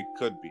where it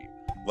could be.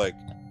 Like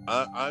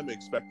I'm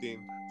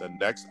expecting the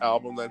next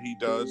album that he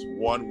does,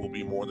 1 will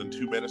be more than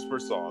 2 minutes per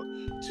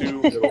song.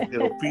 2,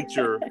 it'll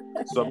feature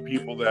some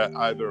people that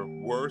either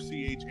were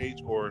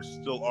CHH or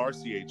still are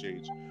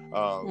CHH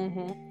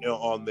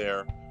on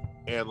there,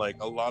 and like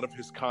a lot of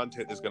his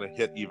content is going to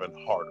hit even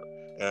harder.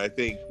 And I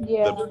think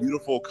the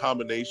beautiful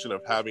combination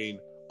of having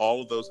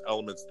all of those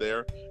elements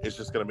there is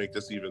just going to make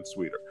this even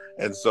sweeter.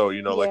 And so,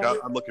 like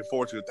I'm looking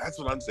forward to it. That's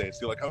what I'm saying.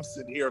 See, like I'm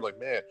sitting here like,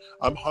 man,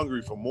 I'm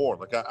hungry for more.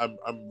 Like I'm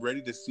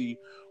ready to see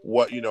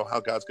what,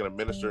 how God's going to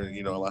minister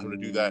and, allow him to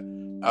do that.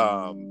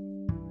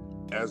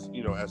 As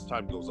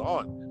time goes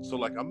on. So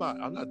like, I'm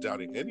not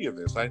doubting any of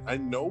this. I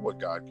know what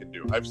God can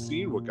do. I've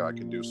seen what God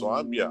can do. So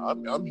I'm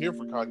here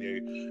for Kanye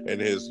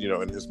and his,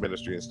 and his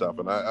ministry and stuff.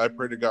 And I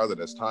pray to God that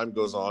as time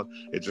goes on,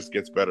 it just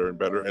gets better and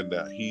better. And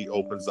that he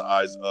opens the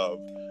eyes of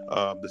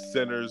the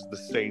sinners, the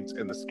saints,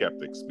 and the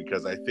skeptics,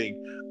 because I think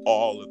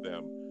all of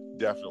them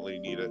definitely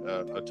need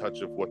a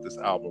touch of what this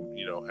album,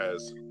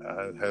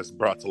 has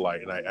brought to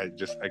light. And I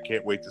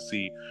can't wait to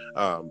see,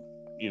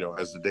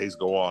 as the days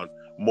go on,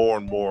 more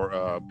and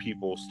more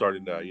people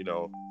starting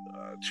to,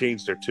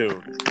 change their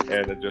tune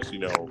and just,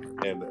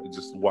 and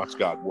just watch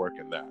God work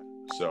in that.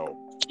 So,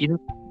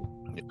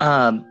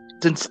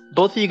 since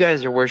both of you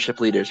guys are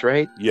worship leaders,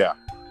 right? Yeah.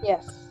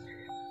 Yes.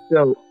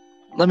 So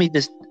let me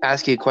just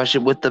ask you a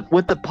question. With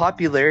the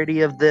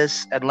popularity of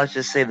this, and let's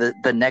just say that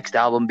the next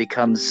album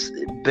becomes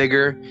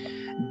bigger,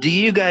 do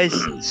you guys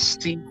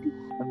see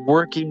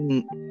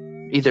working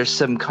either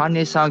some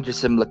Kanye songs or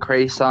some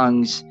Lecrae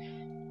songs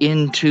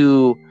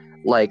into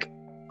like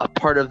a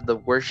part of the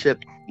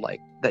worship like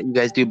that you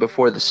guys do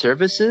before the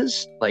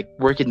services, like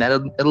working that a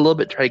little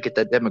bit, try to get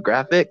that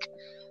demographic?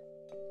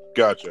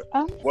 Gotcha.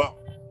 Well,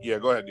 yeah,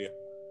 go ahead, Nia.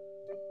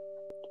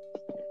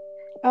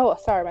 Oh,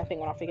 sorry, my thing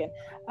went off again.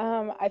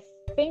 I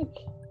think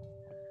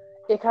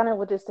it kind of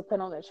would just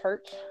depend on the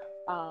church.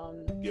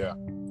 Yeah.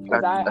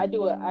 Because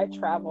I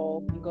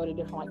travel and go to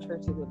different like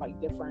churches with like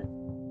different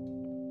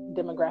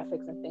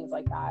demographics and things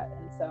like that,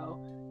 and so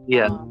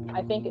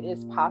I think it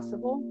is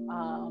possible.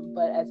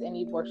 But as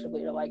any worship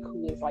leader, like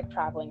who is like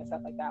traveling and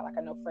stuff like that, like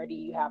I know Freddie,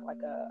 you have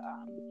like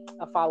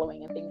a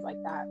following and things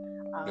like that.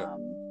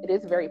 It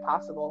is very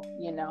possible,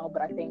 you know.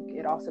 But I think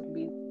it also can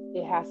be.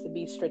 It has to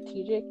be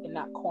strategic and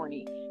not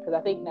corny, because I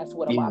think that's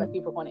what a lot of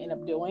people are going to end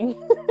up doing.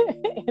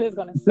 And it's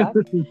going to suck.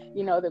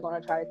 You know, they're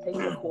going to try to take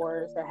the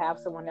chorus or have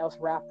someone else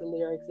rap the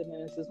lyrics, and then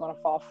it's just going to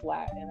fall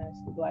flat. And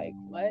it's like,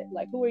 what?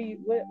 Like, who are you?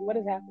 What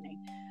is happening?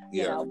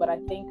 You know, but I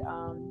think,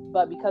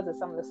 but because of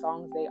some of the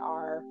songs, they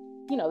are,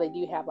 you know, they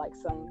do have like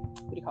some,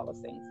 what do you call those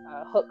things?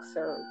 Hooks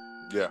or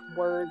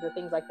words or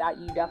things like that.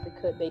 You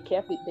definitely could, they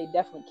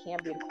definitely can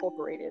be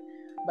incorporated.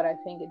 But I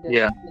think it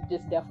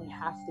just definitely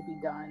has to be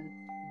done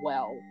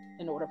well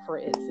in order for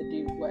it to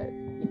do what,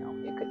 you know,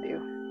 it could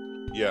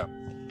do. Yeah.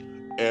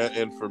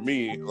 And for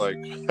me, like,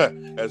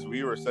 as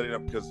we were setting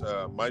up, because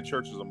my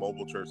church is a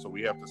mobile church, so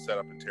we have to set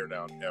up and tear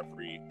down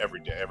every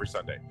day, every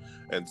Sunday.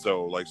 And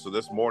so, like, so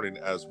this morning,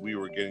 as we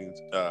were getting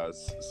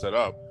set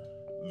up,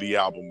 the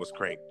album was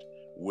cranked.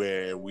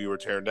 When we were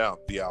tearing down,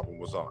 the album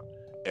was on.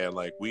 And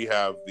like, we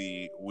have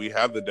the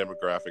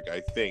demographic, I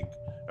think,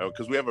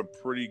 because we have a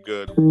pretty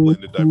good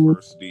blended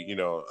diversity, you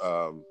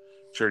know,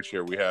 church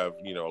here. We have,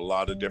 you know, a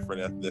lot of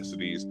different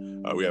ethnicities.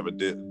 We have a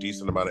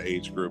decent amount of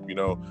age group. You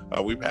know,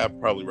 we have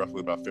probably roughly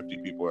about 50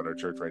 people at our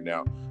church right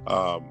now.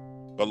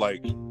 But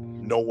like,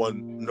 no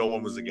one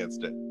was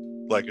against it.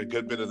 Like, a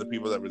good bit of the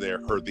people that were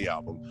there heard the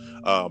album.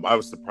 I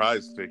was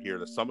surprised to hear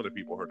that some of the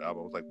people heard the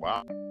album. I was like,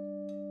 wow.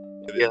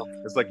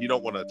 It's like, you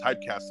don't want to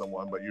typecast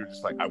someone, but you're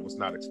just like, I was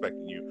not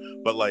expecting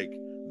you. But like,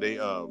 they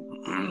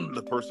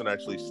the person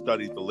actually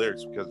studied the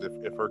lyrics, because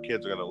if her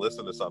kids are going to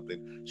listen to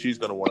something, she's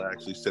going to want to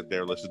actually sit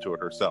there and listen to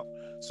it herself.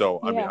 So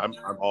I mean, I'm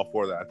all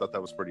for that. I thought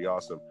that was pretty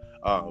awesome.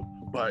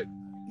 But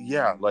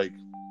yeah, like,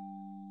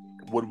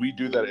 would we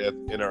do that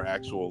in our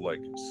actual like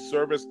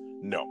service?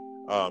 No,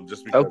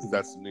 just because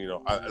that's, you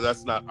know,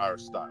 that's not our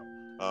style.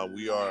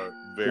 We are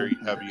very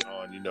heavy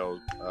on, you know,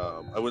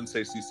 I wouldn't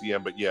say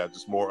CCM, but yeah,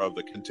 just more of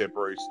the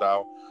contemporary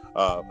style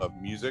of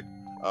music.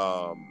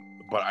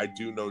 But I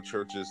do know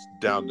churches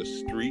down the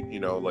street, you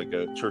know, like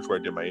a church where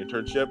I did my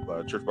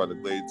internship, Church by the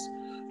Glades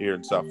here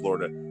in South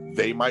Florida.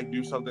 They might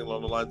do something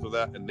along the lines of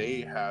that, and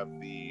they have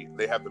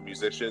the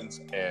musicians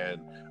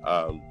and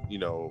you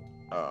know,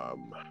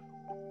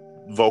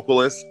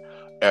 vocalists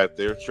at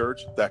their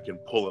church that can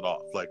pull it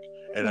off. Like,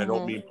 and I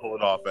don't mean pull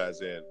it off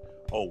as in,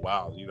 oh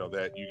wow, you know,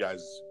 that you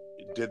guys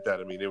did that.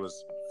 I mean, it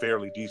was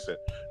fairly decent.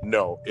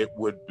 No, it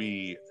would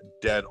be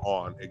dead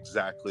on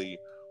exactly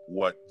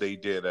what they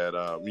did at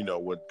you know,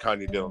 what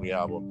Kanye did on the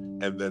album,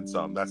 and then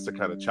some. That's the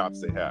kind of chops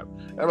they have.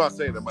 And I'm not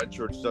saying that my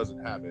church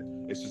doesn't have it.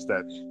 It's just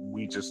that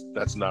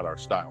that's not our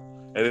style,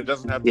 and it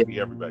doesn't have to be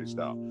everybody's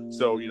style.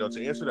 So, you know,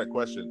 to answer that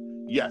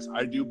question, yes,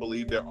 I do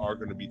believe there are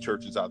going to be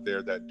churches out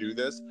there that do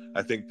this.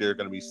 I think there are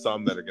going to be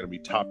some that are going to be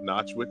top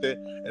notch with it,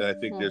 and I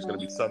think there's going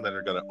to be some that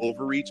are going to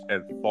overreach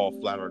and fall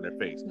flat on their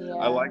face.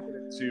 I liken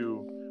it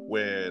to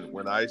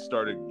when I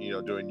started, you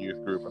know, doing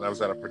youth group, and I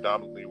was at a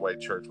predominantly white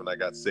church when I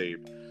got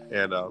saved.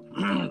 And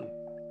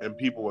and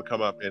people would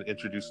come up and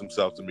introduce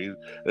themselves to me, and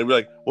they'd be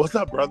like, "What's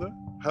up, brother?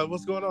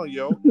 What's going on,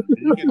 yo?" And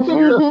you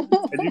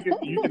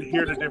can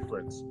hear the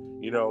difference.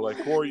 You know,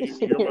 like, Corey,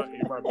 you're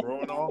my bro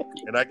and all,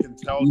 and I can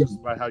tell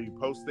just by how you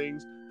post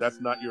things, that's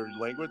not your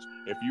language.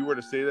 If you were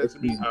to say that to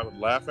me, I would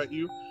laugh at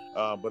you,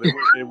 but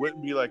it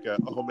wouldn't be like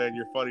oh man,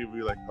 you're funny. It would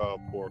be like,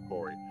 oh, poor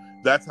Corey.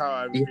 That's how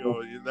I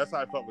feel. That's how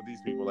I felt with these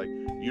people. Like,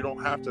 you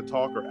don't have to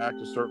talk or act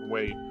a certain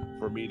way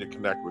for me to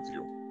connect with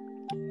you.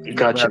 You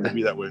don't have to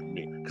be that way with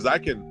me, because I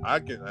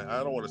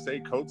don't want to say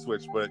code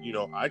switch, but you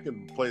know, I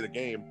can play the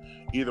game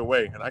either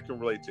way, and I can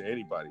relate to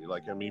anybody.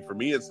 Like, I mean, for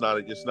me, it's not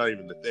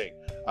even the thing.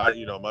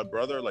 You know, my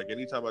brother, like,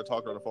 anytime I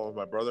talk on the phone with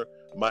my brother,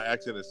 my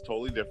accent is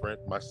totally different.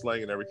 My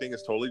slang and everything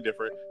is totally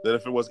different than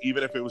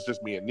even if it was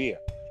just me and Nia,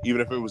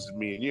 even if it was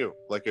me and you.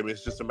 Like, I mean,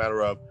 it's just a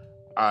matter of,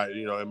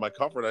 you know, in my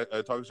comfort,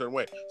 I talk a certain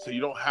way. So you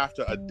don't have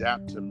to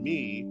adapt to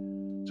me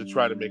to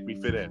try to make me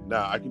fit in.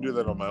 Nah, I can do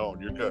that on my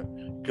own. You're good.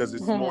 Because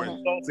it's more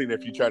insulting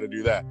if you try to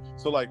do that.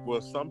 So, like,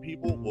 well, some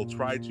people will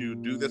try to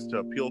do this to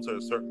appeal to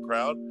a certain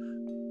crowd,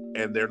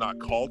 and they're not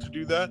called to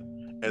do that,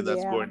 and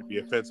that's going to be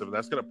offensive, and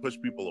that's going to push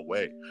people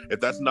away. If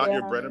that's not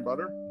your bread and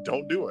butter,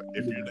 don't do it.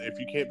 If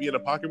you can't be in a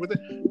pocket with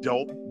it,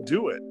 don't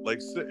do it.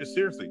 Like,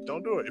 seriously,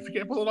 don't do it. If you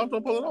can't pull it off,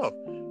 don't pull it off.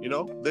 You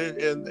know,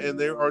 and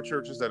there are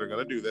churches that are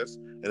going to do this,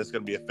 and it's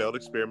going to be a failed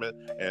experiment.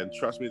 And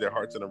trust me, their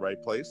heart's in the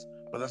right place,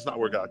 but that's not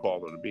where God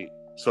called them to be.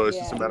 So it's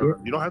just a matter of,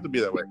 you don't have to be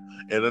that way.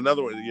 And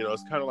another way, you know,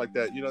 it's kind of like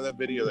that, you know, that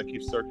video that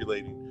keeps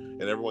circulating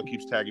and everyone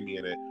keeps tagging me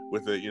in it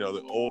with the, you know,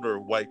 the older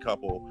white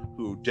couple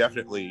who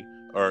definitely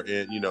are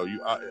in, you know,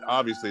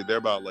 obviously they're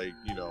about, like,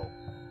 you know,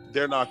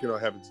 they're knocking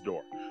on heaven's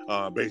door,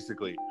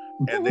 basically.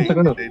 And they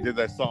did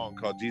that song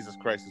called Jesus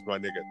Christ Is My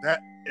Nigga.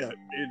 That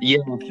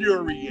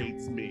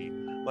infuriates me.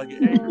 Like,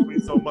 it angers me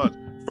so much.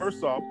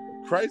 First off,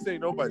 Christ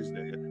ain't nobody's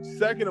nigga.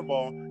 Second of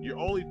all, you're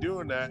only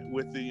doing that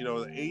with the, you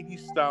know, the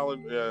 80s style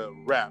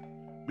rap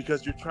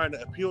because you're trying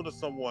to appeal to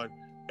someone,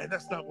 and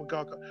that's not what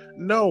God.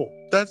 No,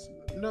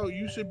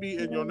 you should be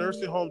in your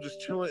nursing home just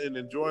chilling and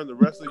enjoying the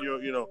rest of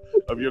your, you know,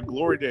 of your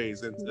glory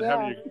days, and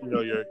having your, you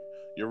know,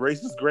 your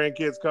racist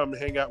grandkids come and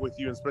hang out with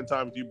you and spend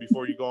time with you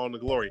before you go on to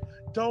glory.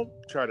 Don't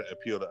try to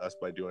appeal to us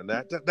by doing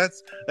that.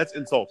 That's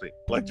insulting.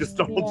 Like, just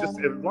don't. Just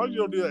as long as you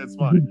don't do that, it's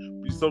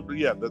fine. So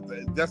yeah,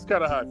 that's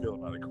kind of how I feel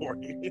about it,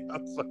 Corey.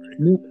 I'm sorry.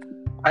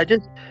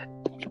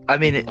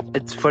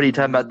 It's funny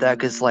talking about that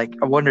because, like,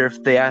 I wonder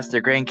if they ask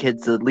their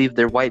grandkids to leave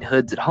their white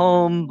hoods at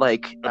home.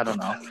 Like, I don't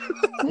know.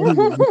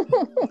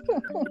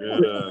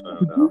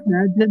 No.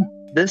 Imagine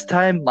this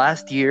time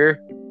last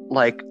year,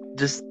 like,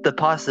 just the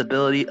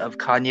possibility of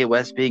Kanye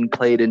West being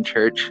played in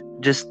church.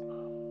 Just,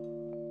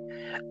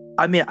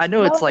 I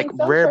know it's like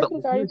some rare, but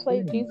churches already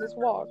played Jesus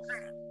Walks.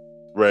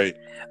 Right.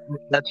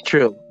 that's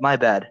true. My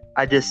bad.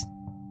 I just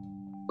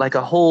like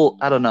a whole.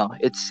 I don't know.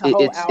 It's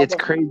album.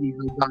 crazy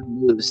how God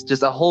moves.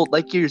 Just a whole,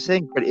 like you're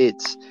saying, but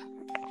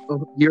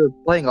you're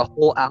playing a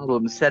whole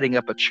album setting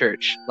up a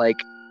church. Like,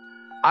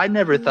 I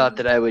never thought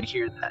that I would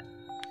hear that.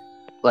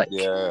 Like,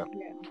 Yeah.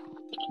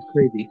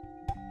 crazy.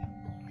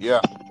 Yeah.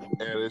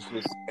 And it's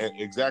just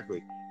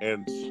exactly.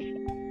 And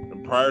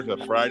prior to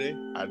Friday,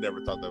 I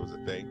never thought that was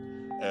a thing.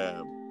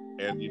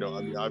 And you know,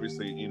 I mean,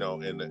 obviously, you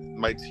know, and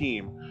my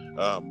team,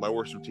 my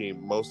worship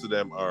team, most of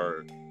them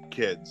are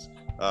kids.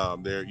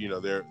 They're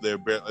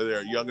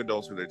young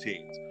adults in their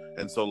teens,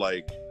 and so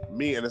like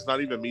me, and it's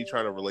not even me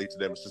trying to relate to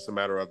them. It's just a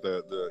matter of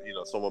the you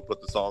know, someone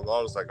put the song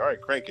on. It's like, all right,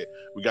 crank it.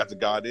 We got the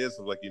God Is.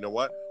 I'm like, you know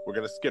what? We're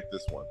gonna skip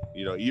this one.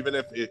 You know, even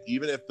if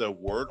the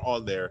word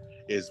on there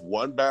is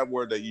one bad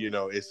word that, you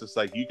know, it's just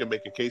like you can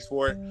make a case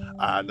for it.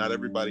 Not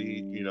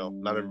everybody's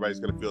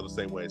gonna feel the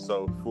same way.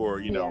 So for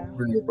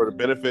the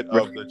benefit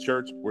of the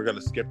church, we're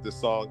gonna skip this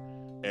song.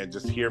 And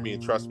just hear me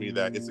and trust me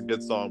that it's a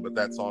good song, but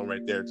that song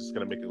right there is just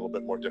going to make it a little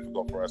bit more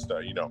difficult for us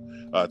to, you know,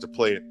 to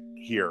play it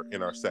here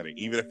in our setting.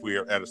 Even if we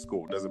are at a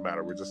school, it doesn't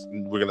matter. We're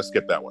going to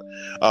skip that one.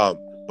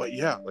 But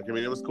yeah, like, I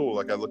mean, it was cool.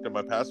 Like, I looked at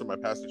my pastor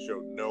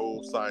showed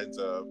no signs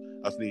of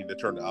us needing to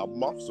turn the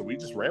album off. So we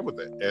just ran with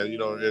it. And, you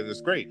know,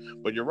 it's great.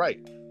 But you're right.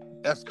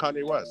 That's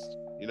Kanye West,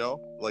 you know,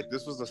 like,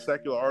 this was a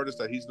secular artist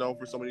that he's known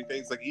for so many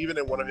things. Like, even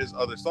in one of his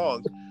other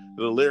songs,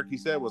 the lyric he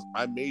said was,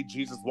 "I made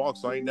Jesus walk,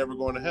 so I ain't never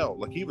going to hell."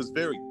 Like, he was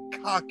very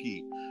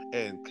cocky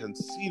and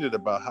conceited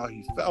about how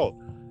he felt,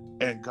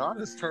 and God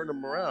has turned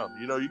him around.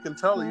 You know, you can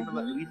tell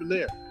even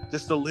there,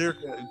 just the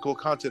lyrical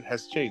content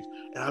has changed.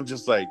 And I'm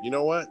just like, you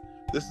know what?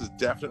 This is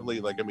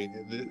definitely, like, I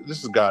mean,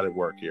 this is God at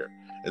work here.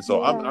 And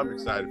so I'm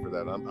excited for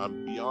that.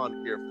 I'm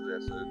beyond here for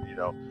this. And, you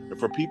know, and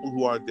for people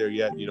who aren't there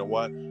yet, you know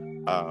what?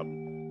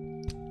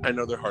 I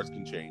know their hearts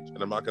can change,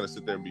 and I'm not going to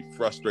sit there and be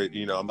frustrated.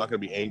 You know, I'm not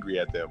going to be angry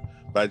at them,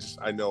 but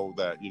I know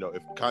that, you know,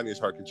 if Kanye's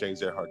heart can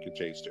change, their heart can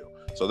change too.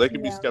 So they can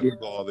be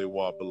skeptical all they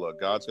want, but look,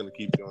 God's going to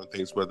keep doing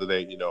things whether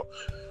they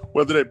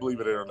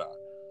believe it or not.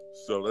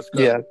 So that's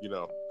kind of, you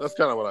know, that's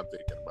kind of what I'm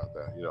thinking about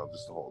that. You know,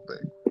 just the whole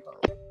thing.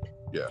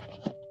 Yeah.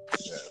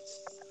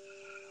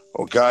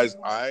 Well, guys,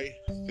 I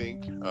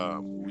think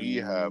we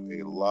have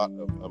a lot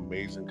of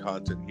amazing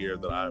content here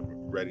that I'm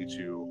ready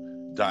to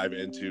dive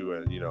into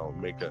and, you know,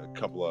 make a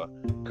couple of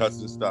cuts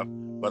and stuff.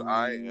 But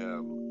I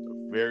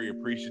am very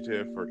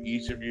appreciative for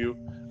each of you.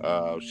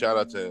 Shout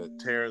out to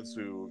Terrence,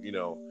 who, you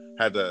know,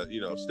 had to,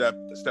 you know, step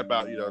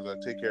out, you know, to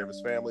take care of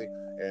his family.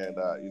 And,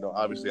 you know,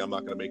 obviously I'm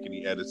not going to make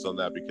any edits on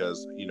that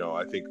because, you know,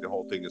 I think the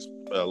whole thing is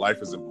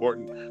life is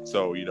important.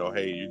 So, you know,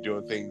 hey, you're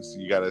doing things,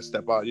 you got to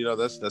step out, you know,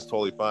 that's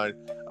totally fine.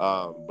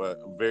 But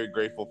I'm very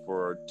grateful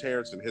for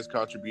Terrence and his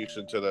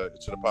contribution to the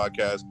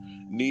podcast.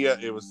 Nia,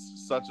 it was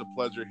such a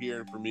pleasure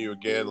hearing from you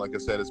again. Like I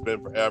said, it's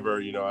been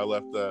forever. You know, I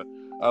left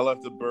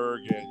the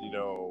Berg, and, you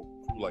know,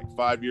 like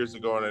 5 years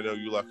ago, and I know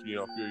you left, you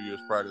know, a few years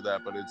prior to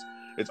that, but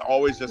it's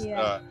always just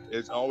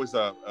it's always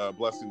a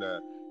blessing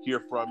to hear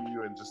from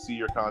you and just see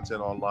your content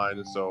online.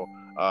 And so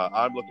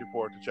I'm looking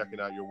forward to checking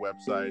out your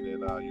website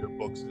and your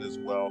books as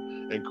well.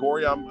 And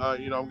Corey, I'm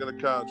going to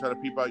try to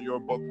peep out your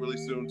book really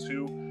soon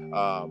too.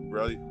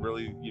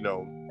 Really, you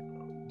know,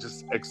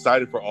 just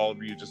excited for all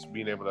of you just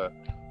being able to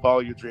follow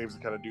your dreams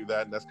and kind of do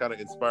that. And that's kind of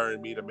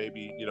inspiring me to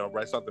maybe, you know,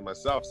 write something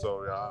myself.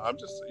 So I'm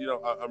just, you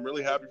know, I'm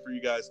really happy for you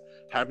guys,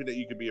 happy that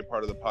you could be a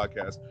part of the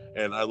podcast.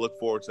 And I look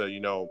forward to, you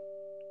know,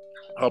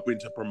 helping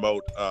to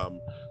promote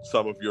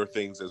some of your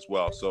things as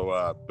well.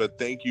 So, but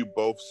thank you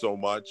both so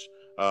much.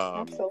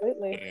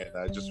 Absolutely. And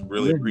I just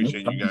really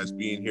appreciate you guys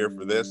being here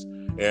for this.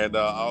 And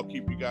I'll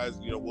keep you guys,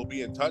 you know, we'll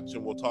be in touch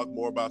and we'll talk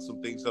more about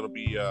some things that'll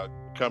be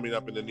coming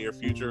up in the near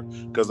future,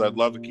 because I'd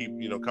love to keep,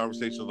 you know,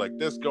 conversations like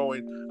this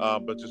going,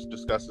 but just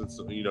discussing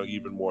some, you know,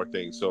 even more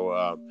things.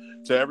 So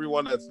to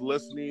everyone that's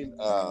listening,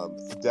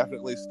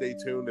 definitely stay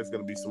tuned. There's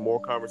going to be some more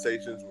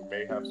conversations. We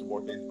may have some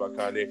more things about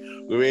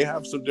Kanye. We may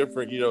have some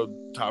different, you know,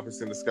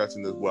 topics and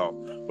discussion as well.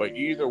 But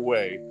either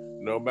way,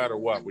 no matter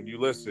what, when you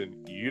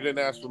listen, you didn't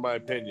ask for my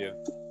opinion,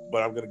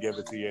 but I'm going to give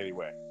it to you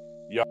anyway.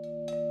 Y'all.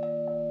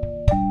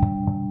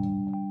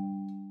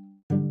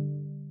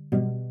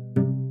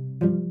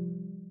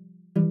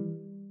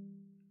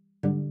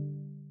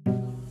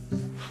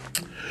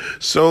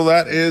 So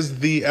that is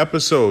the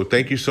episode.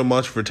 Thank you so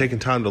much for taking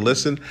time to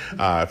listen.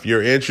 If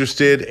you're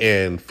interested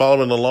in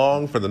following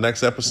along for the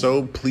next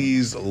episode,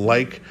 please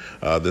like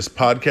this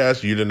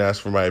podcast. You Didn't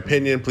Ask for My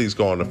Opinion. Please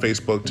go on to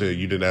Facebook to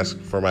You Didn't Ask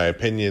for My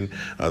Opinion.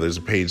 There's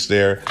a page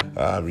there.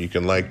 You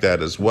can like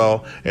that as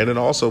well. And then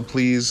also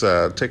please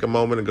take a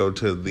moment and go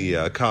to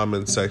the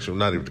comment section,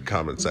 not even the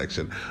comment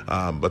section,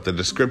 but the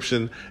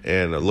description,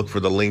 and look for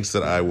the links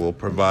that I will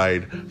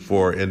provide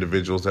for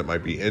individuals that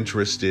might be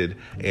interested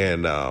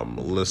in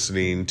listening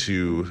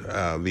to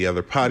the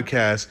other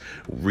podcasts,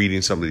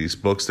 reading some of these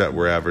books that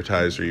were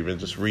advertised, or even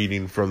just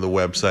reading from the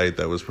website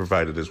that was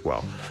provided as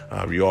well.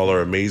 You all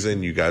are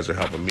amazing. You guys are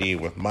helping me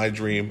with my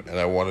dream, and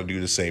I want to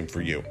do the same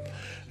for you.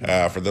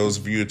 For those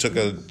of you who took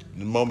a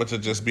moment to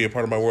just be a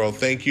part of my world,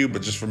 thank you.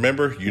 But just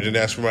remember, you didn't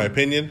ask for my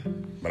opinion,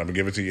 but I'm going to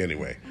give it to you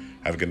anyway.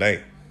 Have a good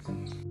night.